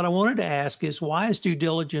compliance. But what I wanted to ask is, why is due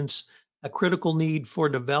diligence a critical need for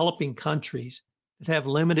developing countries that have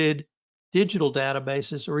limited digital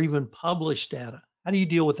databases or even published data? How do you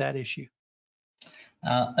deal with that issue?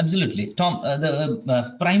 Absolutely, Tom.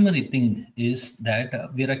 The primary thing is that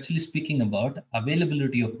we're actually speaking about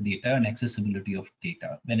availability of data and accessibility of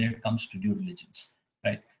data when it comes to due diligence,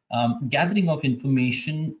 right? Gathering of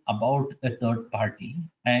information about a third party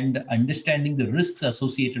and understanding the risks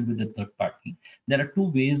associated with the third party. There are two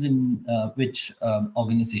ways in which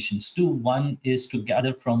organizations do. One is to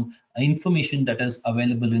gather from information that is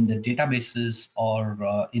available in the databases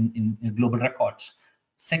or in global records.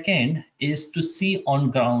 Second is to see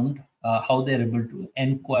on ground how they're able to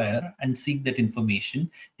inquire and seek that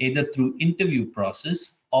information either through interview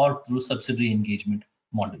process or through subsidiary engagement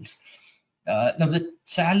models. Now the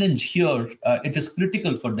challenge here, it is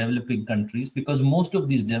critical for developing countries because most of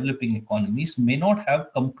these developing economies may not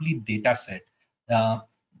have complete data set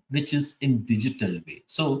which is in digital way.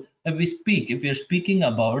 So if we are speaking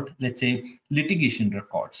about, let's say, litigation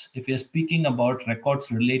records, if we are speaking about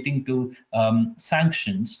records relating to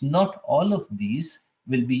sanctions, not all of these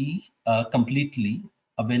will be completely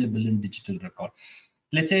available in digital record.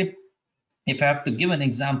 Let's say, if I have to give an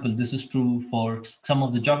example, this is true for some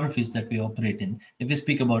of the geographies that we operate in. If we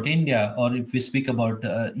speak about India or if we speak about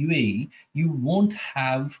UAE, you won't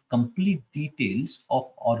have complete details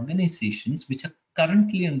of organizations which are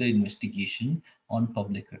currently under investigation on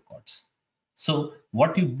public records. So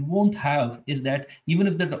what you won't have is that even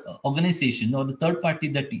if the organization or the third party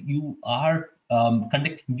that you are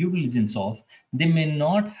conducting due diligence of, they may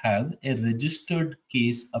not have a registered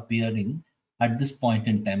case appearing at this point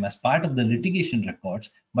in time as part of the litigation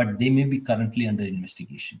records, but they may be currently under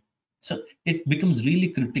investigation. So it becomes really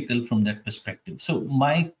critical from that perspective. So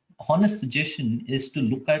my honest suggestion is to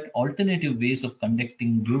look at alternative ways of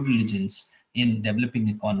conducting due diligence in developing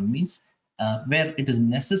economies, where it is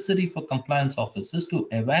necessary for compliance officers to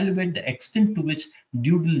evaluate the extent to which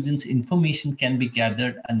due diligence information can be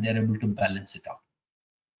gathered and they're able to balance it out.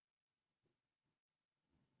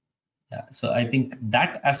 Yeah, so I think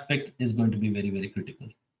that aspect is going to be very, very critical.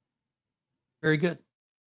 Very good.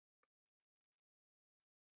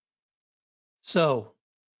 So,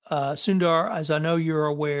 Sundar, as I know you're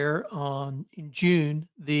aware, in June,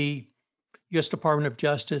 the U.S. Department of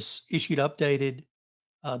Justice issued updated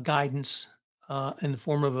guidance in the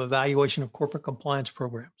form of evaluation of corporate compliance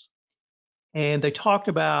programs. And they talked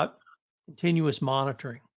about continuous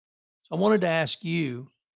monitoring. So I wanted to ask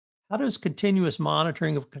you, how does continuous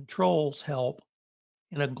monitoring of controls help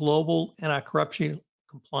in a global anti-corruption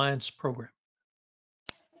compliance program?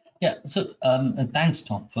 Yeah, so thanks,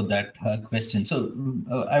 Tom, for that question. So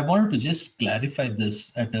I wanted to just clarify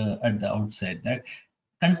this at the outset, that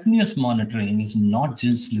continuous monitoring is not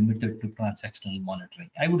just limited to transactional monitoring.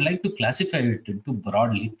 I would like to classify it into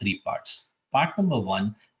broadly three parts. Part number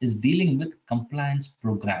one is dealing with compliance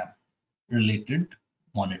program related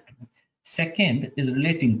monitoring. Second is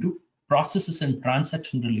relating to processes and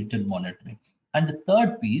transaction related monitoring. And the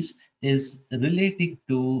third piece is relating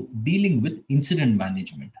to dealing with incident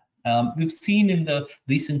management. We've seen in the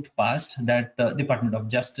recent past that Department of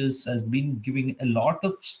Justice has been giving a lot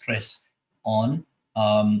of stress on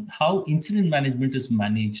how incident management is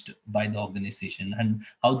managed by the organization and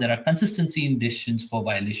how there are consistency in decisions for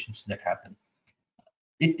violations that happen.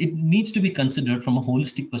 It needs to be considered from a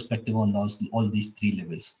holistic perspective on all these three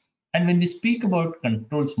levels. And when we speak about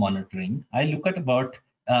controls monitoring, I look at about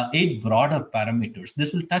 8 broader parameters.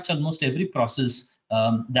 This will touch almost every process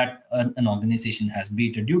that an organization has, be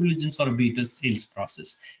it a due diligence or be it a sales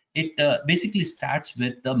process. It basically starts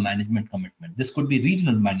with the management commitment. This could be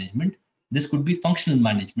regional management. This could be functional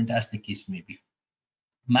management, as the case may be.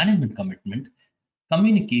 Management commitment,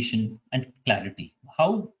 communication, and clarity.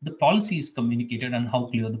 How the policy is communicated and how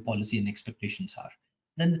clear the policy and expectations are.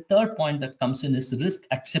 Then the third point that comes in is risk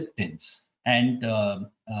acceptance and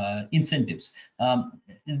incentives. A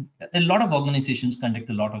lot of organizations conduct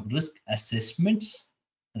a lot of risk assessments,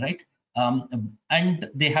 right? And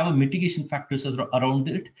they have a mitigation factors around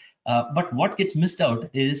it. But what gets missed out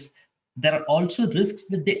is there are also risks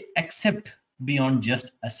that they accept beyond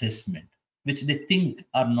just assessment, which they think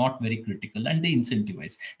are not very critical, and they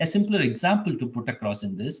incentivize. A simpler example to put across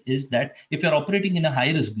in this is that if you're operating in a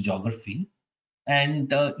high-risk geography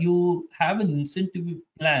and you have an incentive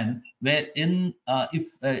plan wherein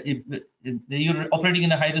if you're operating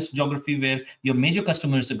in a high-risk geography where your major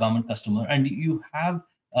customer is a government customer and you have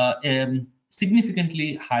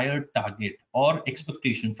significantly higher target or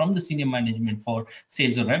expectation from the senior management for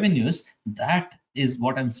sales or revenues, that is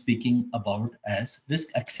what I'm speaking about as risk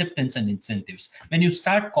acceptance and incentives. When you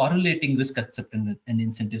start correlating risk acceptance and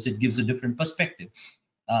incentives, it gives a different perspective.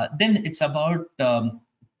 Then it's about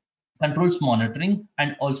controls monitoring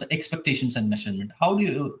and also expectations and measurement. How do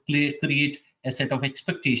you create a set of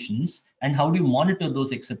expectations and how do you monitor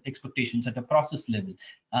those expectations at a process level?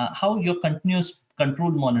 How your continuous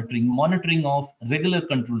control monitoring of regular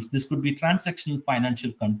controls. This could be transactional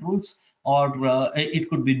financial controls or it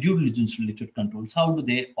could be due diligence related controls. How do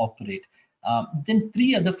they operate? Then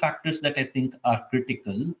 3 other factors that I think are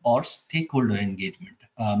critical are stakeholder engagement.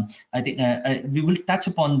 I think we will touch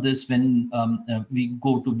upon this when we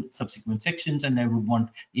go to subsequent sections, and I would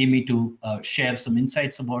want Amy to share some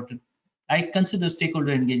insights about it. I consider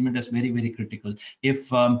stakeholder engagement as very, very critical. If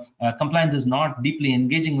compliance is not deeply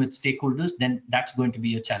engaging with stakeholders, then that's going to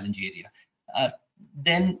be a challenge area.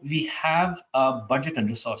 Then we have budget and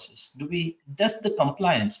resources. Does the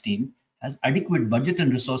compliance team has adequate budget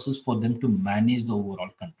and resources for them to manage the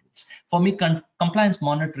overall controls? For me, compliance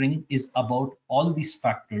monitoring is about all these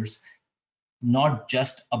factors, not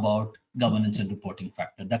just about governance and reporting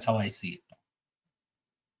factor. That's how I see it.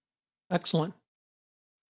 Excellent.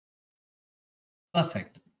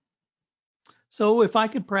 Perfect. So if I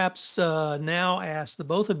could perhaps now ask the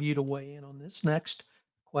both of you to weigh in on this next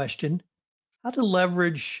question, how to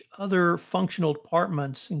leverage other functional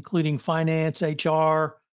departments, including finance,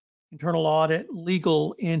 HR, internal audit,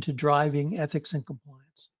 legal, into driving ethics and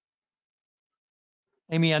compliance.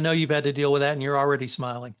 Amy, I know you've had to deal with that and you're already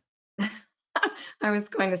smiling. I was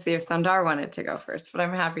going to see if Sundar wanted to go first, but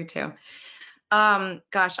I'm happy to.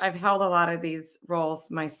 Gosh, I've held a lot of these roles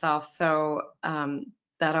myself, so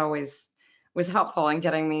that always was helpful in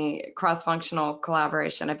getting me cross-functional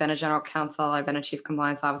collaboration. I've been a general counsel, I've been a chief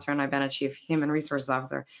compliance officer, and I've been a chief human resources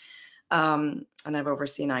officer. And I've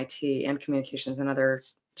overseen IT and communications and other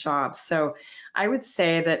jobs. So I would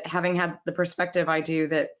say that having had the perspective I do,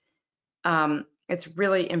 that it's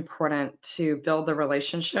really important to build the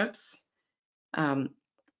relationships.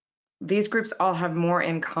 These groups all have more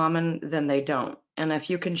in common than they don't. And if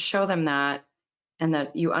you can show them that, and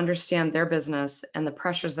that you understand their business and the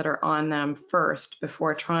pressures that are on them first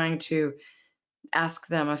before trying to ask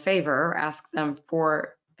them a favor, ask them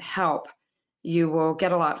for help, you will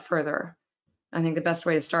get a lot further. I think the best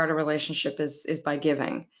way to start a relationship is by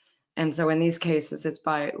giving. And so in these cases, it's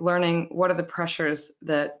by learning what are the pressures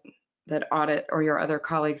that audit or your other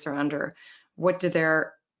colleagues are under. What do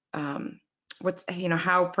their,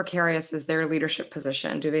 how precarious is their leadership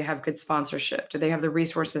position? Do they have good sponsorship? Do they have the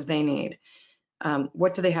resources they need?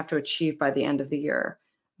 What do they have to achieve by the end of the year?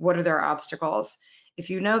 What are their obstacles? If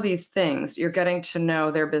you know these things, you're getting to know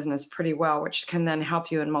their business pretty well, which can then help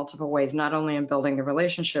you in multiple ways, not only in building the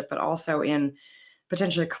relationship, but also in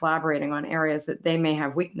potentially collaborating on areas that they may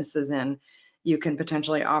have weaknesses in. You can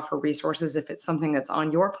potentially offer resources if it's something that's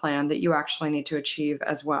on your plan that you actually need to achieve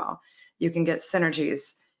as well. You can get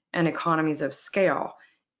synergies and economies of scale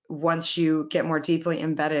once you get more deeply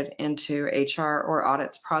embedded into HR or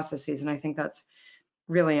audits processes. And I think that's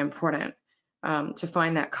really important to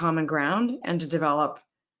find that common ground and to develop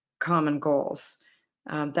common goals.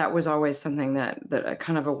 that was always something that a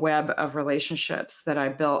kind of a web of relationships that I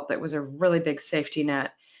built that was a really big safety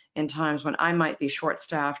net in times when I might be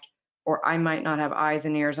short-staffed or I might not have eyes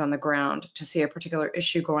and ears on the ground to see a particular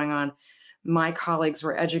issue going on. My colleagues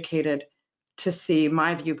were educated to see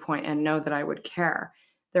my viewpoint and know that I would care.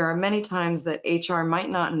 There are many times that HR might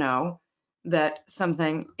not know that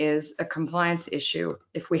something is a compliance issue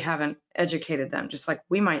if we haven't educated them, just like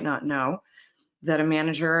we might not know that a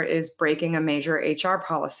manager is breaking a major HR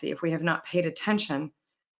policy. If we have not paid attention,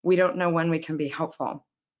 we don't know when we can be helpful.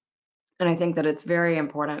 And I think that it's very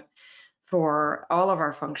important for all of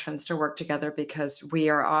our functions to work together because we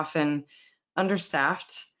are often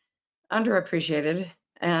understaffed, underappreciated,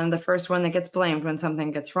 and the first one that gets blamed when something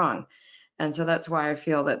gets wrong. And so that's why I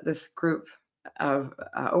feel that this group of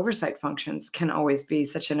oversight functions can always be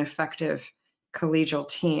such an effective collegial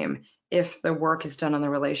team if the work is done on the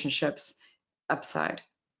relationships upside.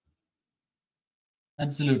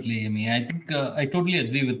 Absolutely, Amy. I think I totally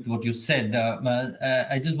agree with what you said.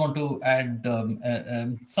 I just want to add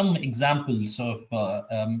some examples of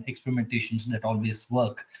experimentations that always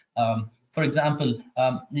work. For example,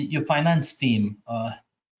 your finance team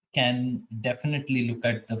can definitely look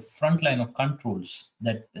at the front line of controls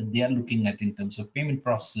that they are looking at in terms of payment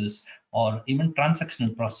process or even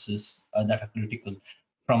transactional process that are critical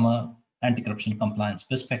from a anti-corruption compliance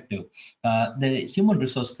perspective. The human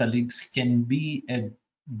resource colleagues can be a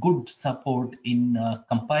good support in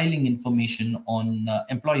compiling information on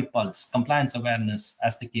employee pulse, compliance awareness,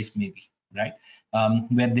 as the case may be, right?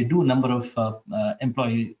 Where they do a number of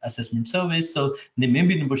employee assessment surveys. So they may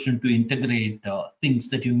be in a position to integrate things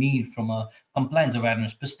that you need from a compliance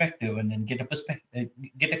awareness perspective and then get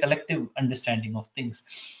a collective understanding of things.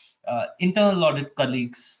 Internal audit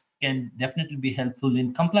colleagues can definitely be helpful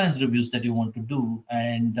in compliance reviews that you want to do,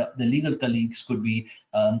 and the legal colleagues could be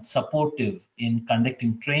supportive in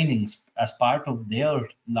conducting trainings as part of their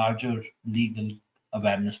larger legal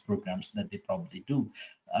awareness programs that they probably do.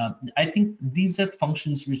 I think these are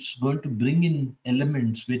functions which are going to bring in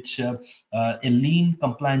elements which a lean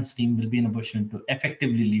compliance team will be in a position to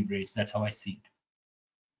effectively leverage. That's how I see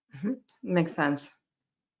it. Mm-hmm. Makes sense.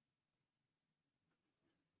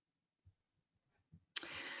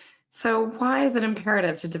 So why is it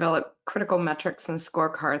imperative to develop critical metrics and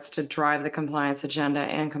scorecards to drive the compliance agenda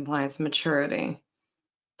and compliance maturity?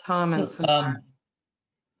 Tom and Sundar.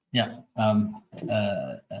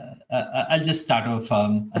 I'll just start off.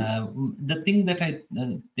 The thing that I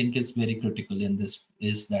think is very critical in this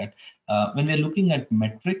is that when we're looking at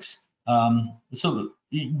metrics, so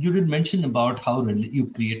you did mention about how you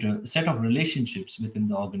create a set of relationships within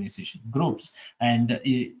the organization, groups, and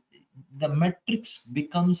the metrics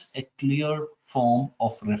becomes a clear form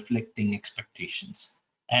of reflecting expectations.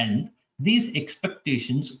 And these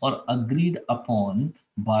expectations are agreed upon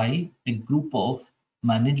by a group of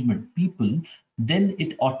management people, then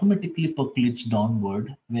it automatically percolates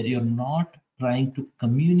downward where you're not trying to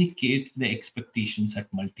communicate the expectations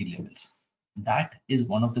at multi-levels. That is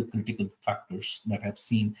one of the critical factors that I've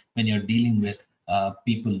seen when you're dealing with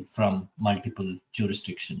people from multiple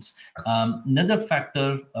jurisdictions. Another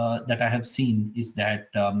factor that I have seen is that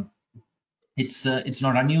it's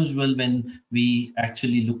not unusual when we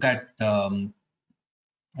actually look at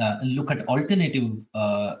alternative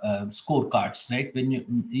scorecards, right?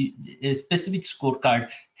 When a specific scorecard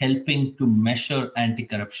helping to measure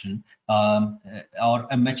anti-corruption or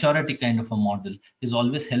a maturity kind of a model is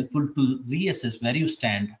always helpful to reassess where you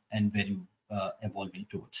stand and where you evolving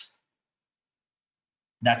towards.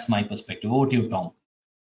 That's my perspective. Over to you, Tom.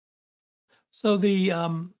 So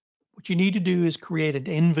what you need to do is create an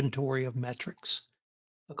inventory of metrics.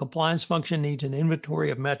 A compliance function needs an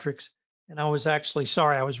inventory of metrics. And I was actually,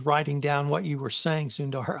 sorry, I was writing down what you were saying,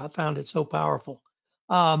 Sundar. I found it so powerful.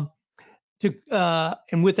 And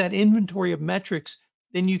with that inventory of metrics,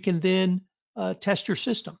 then you can then test your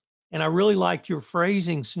system. And I really liked your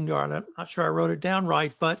phrasing, Sundar. I'm not sure I wrote it down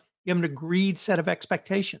right, but you have an agreed set of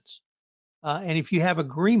expectations. And if you have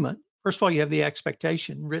agreement, first of all, you have the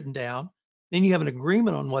expectation written down. Then you have an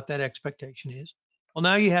agreement on what that expectation is. Well,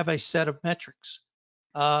 now you have a set of metrics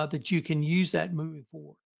that you can use that moving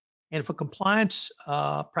forward. And if a compliance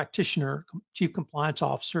practitioner, chief compliance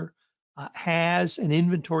officer, has an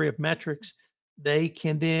inventory of metrics, they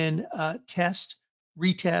can then test,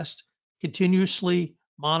 retest, continuously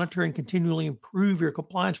monitor and continually improve your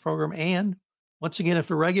compliance program. And once again, if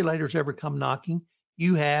the regulators ever come knocking,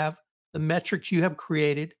 you have the metrics you have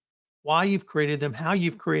created, why you've created them, how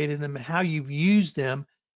you've created them, how you've used them,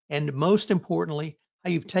 and most importantly, how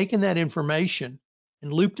you've taken that information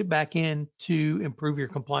and looped it back in to improve your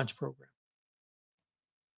compliance program.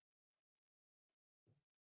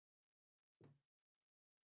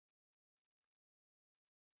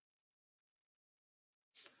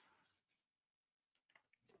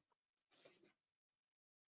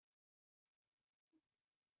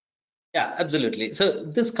 Yeah, absolutely. So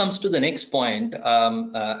this comes to the next point.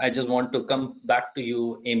 I just want to come back to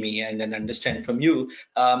you, Amy, and then understand from you,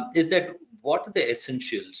 is that what are the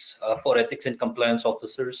essentials for ethics and compliance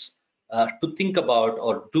officers to think about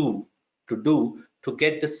or do to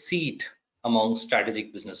get the seat among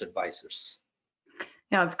strategic business advisors?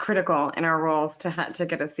 Yeah, it's critical in our roles to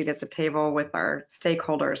get a seat at the table with our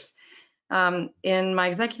stakeholders. In my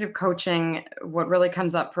executive coaching, what really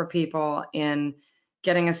comes up for people in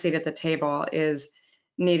getting a seat at the table is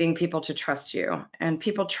needing people to trust you. And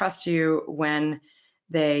people trust you when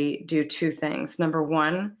they do two things. Number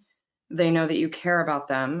one, they know that you care about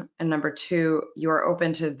them. And number two, you're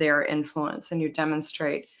open to their influence and you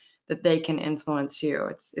demonstrate that they can influence you.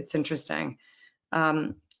 It's interesting.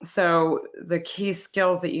 So the key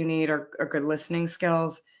skills that you need are good listening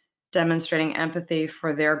skills, demonstrating empathy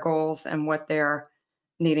for their goals and what they're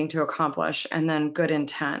needing to accomplish, and then good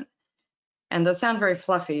intent. And those sound very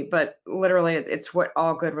fluffy, but literally it's what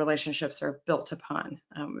all good relationships are built upon,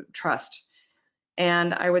 trust.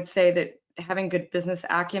 And I would say that having good business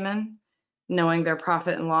acumen, knowing their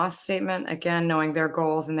profit and loss statement, again, knowing their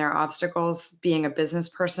goals and their obstacles, being a business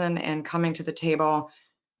person and coming to the table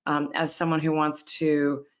as someone who wants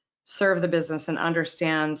to serve the business and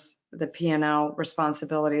understands the P&L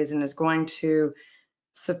responsibilities and is going to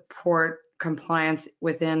support compliance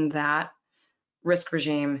within that risk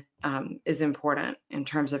regime is important in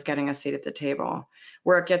terms of getting a seat at the table.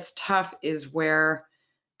 Where it gets tough is where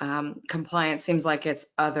compliance seems like it's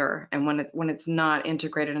other, and when it's not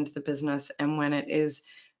integrated into the business, and when it is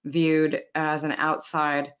viewed as an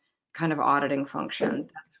outside kind of auditing function.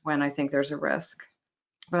 That's when I think there's a risk.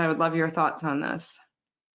 But I would love your thoughts on this.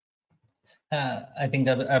 I think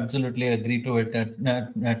I absolutely agree to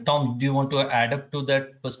it. Tom, do you want to add up to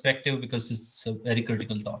that perspective, because it's a very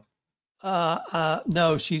critical thought?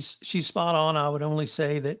 No, she's spot on. I would only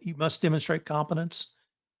say that you must demonstrate competence.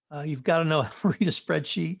 You've got to know how to read a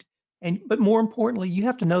spreadsheet, but more importantly, you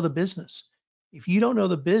have to know the business. If you don't know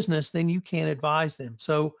the business, then you can't advise them.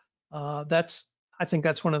 So I think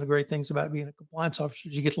that's one of the great things about being a compliance officer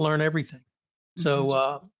is you get to learn everything.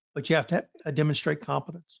 So, but you have to demonstrate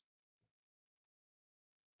competence.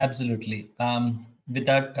 Absolutely. With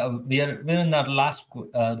that, we're in our last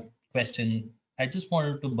question. I just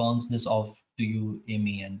wanted to bounce this off to you,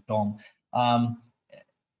 Amy and Tom.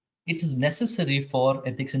 It is necessary for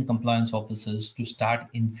ethics and compliance officers to start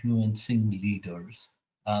influencing leaders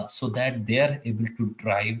so that they are able to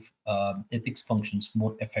drive ethics functions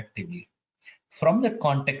more effectively. From that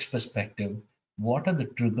context perspective, what are the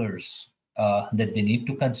triggers that they need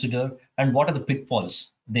to consider, and what are the pitfalls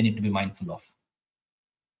they need to be mindful of?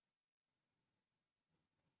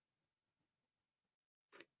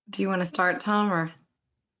 Do you want to start, Tom, or?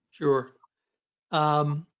 Sure.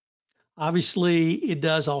 Obviously, it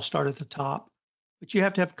does all start at the top, but you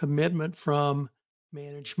have to have commitment from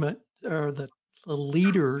management or the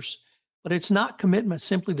leaders. But it's not commitment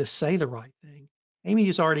simply to say the right thing. Amy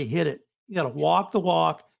has already hit it. You got to walk the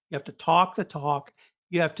walk. You have to talk the talk.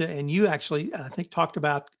 You have to, and you actually, I think, talked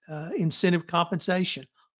about incentive compensation,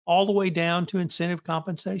 all the way down to incentive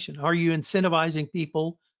compensation. Are you incentivizing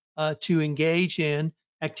people to engage in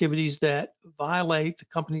activities that violate the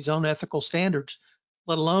company's own ethical standards,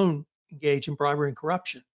 let alone engage in bribery and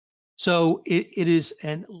corruption? So it is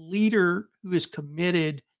a leader who is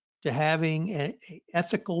committed to having an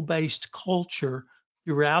ethical-based culture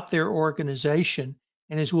throughout their organization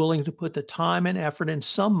and is willing to put the time and effort and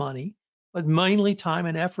some money, but mainly time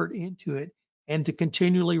and effort into it, and to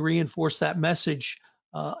continually reinforce that message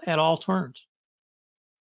at all turns.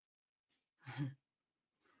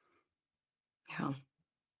 Yeah.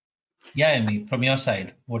 Yeah, Amy, from your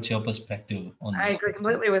side, what's your perspective on this? I agree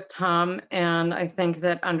completely with Tom, and I think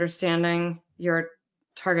that understanding your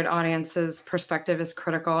target audience's perspective is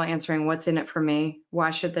critical. Answering what's in it for me,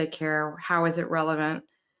 why should they care, how is it relevant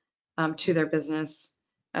to their business,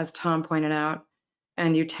 as Tom pointed out,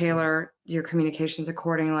 and you tailor your communications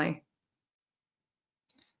accordingly.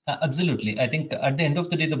 Absolutely. I think at the end of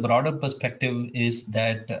the day, the broader perspective is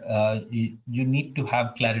that you need to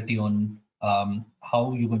have clarity on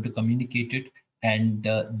how you're going to communicate it, and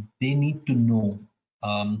they need to know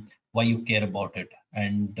why you care about it.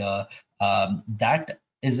 And that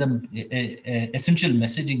is a essential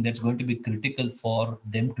messaging that's going to be critical for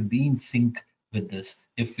them to be in sync with this.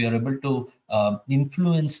 If we are able to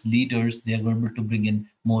influence leaders, they are able to bring in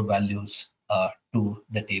more values to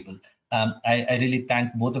the table. I really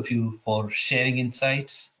thank both of you for sharing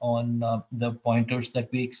insights on the pointers that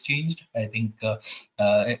we exchanged. I think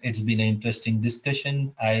it's been an interesting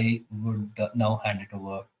discussion. I would now hand it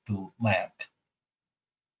over to Mayank.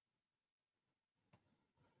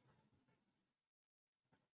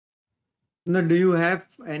 No, do you have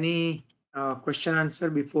any question answer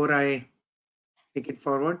before I take it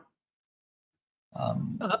forward?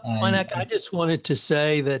 Manak, I just wanted to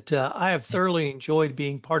say that I have thoroughly enjoyed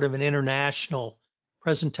being part of an international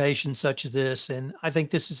presentation such as this, and I think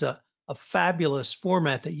this is a fabulous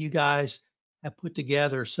format that you guys have put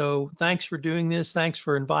together. So thanks for doing this. Thanks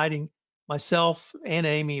for inviting myself and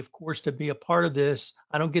Amy, of course, to be a part of this.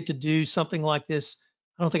 I don't get to do something like this.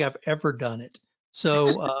 I don't think I've ever done it.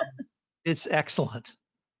 So it's excellent.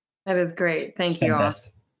 That is great. Thank you all.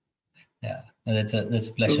 Fantastic. Yeah, that's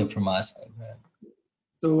a pleasure from us.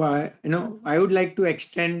 So, I would like to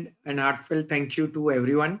extend an heartfelt thank you to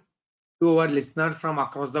everyone, to our listeners from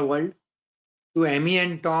across the world, to Amy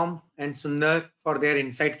and Tom and Sundar for their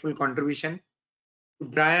insightful contribution, to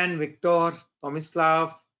Brian, Victor,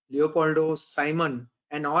 Tomislav, Leopoldo, Simon,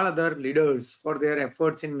 and all other leaders for their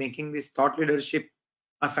efforts in making this thought leadership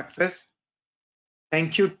a success.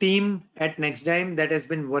 Thank you, team at Nexdigm that has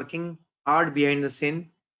been working hard behind the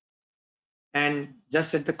scene. And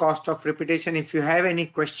just at the cost of repetition, if you have any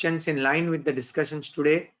questions in line with the discussions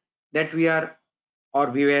today that we were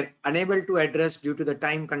unable to address due to the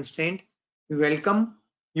time constraint, we welcome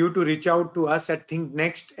you to reach out to us at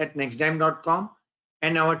thinknext@nexdigm.com,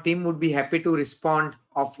 and our team would be happy to respond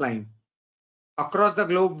offline. Across the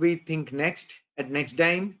globe, we think next at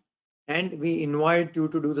Nexdigm, and we invite you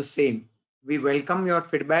to do the same. We welcome your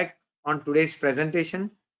feedback on today's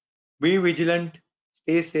presentation. Be vigilant,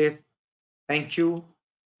 stay safe. Thank you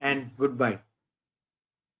and goodbye.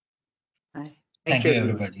 Bye. Thank you,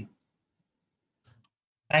 everybody.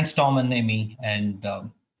 Thanks, Tom and Amy, and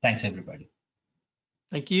thanks, everybody.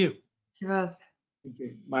 Thank you. Thank you both. Thank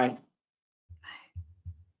you. Bye.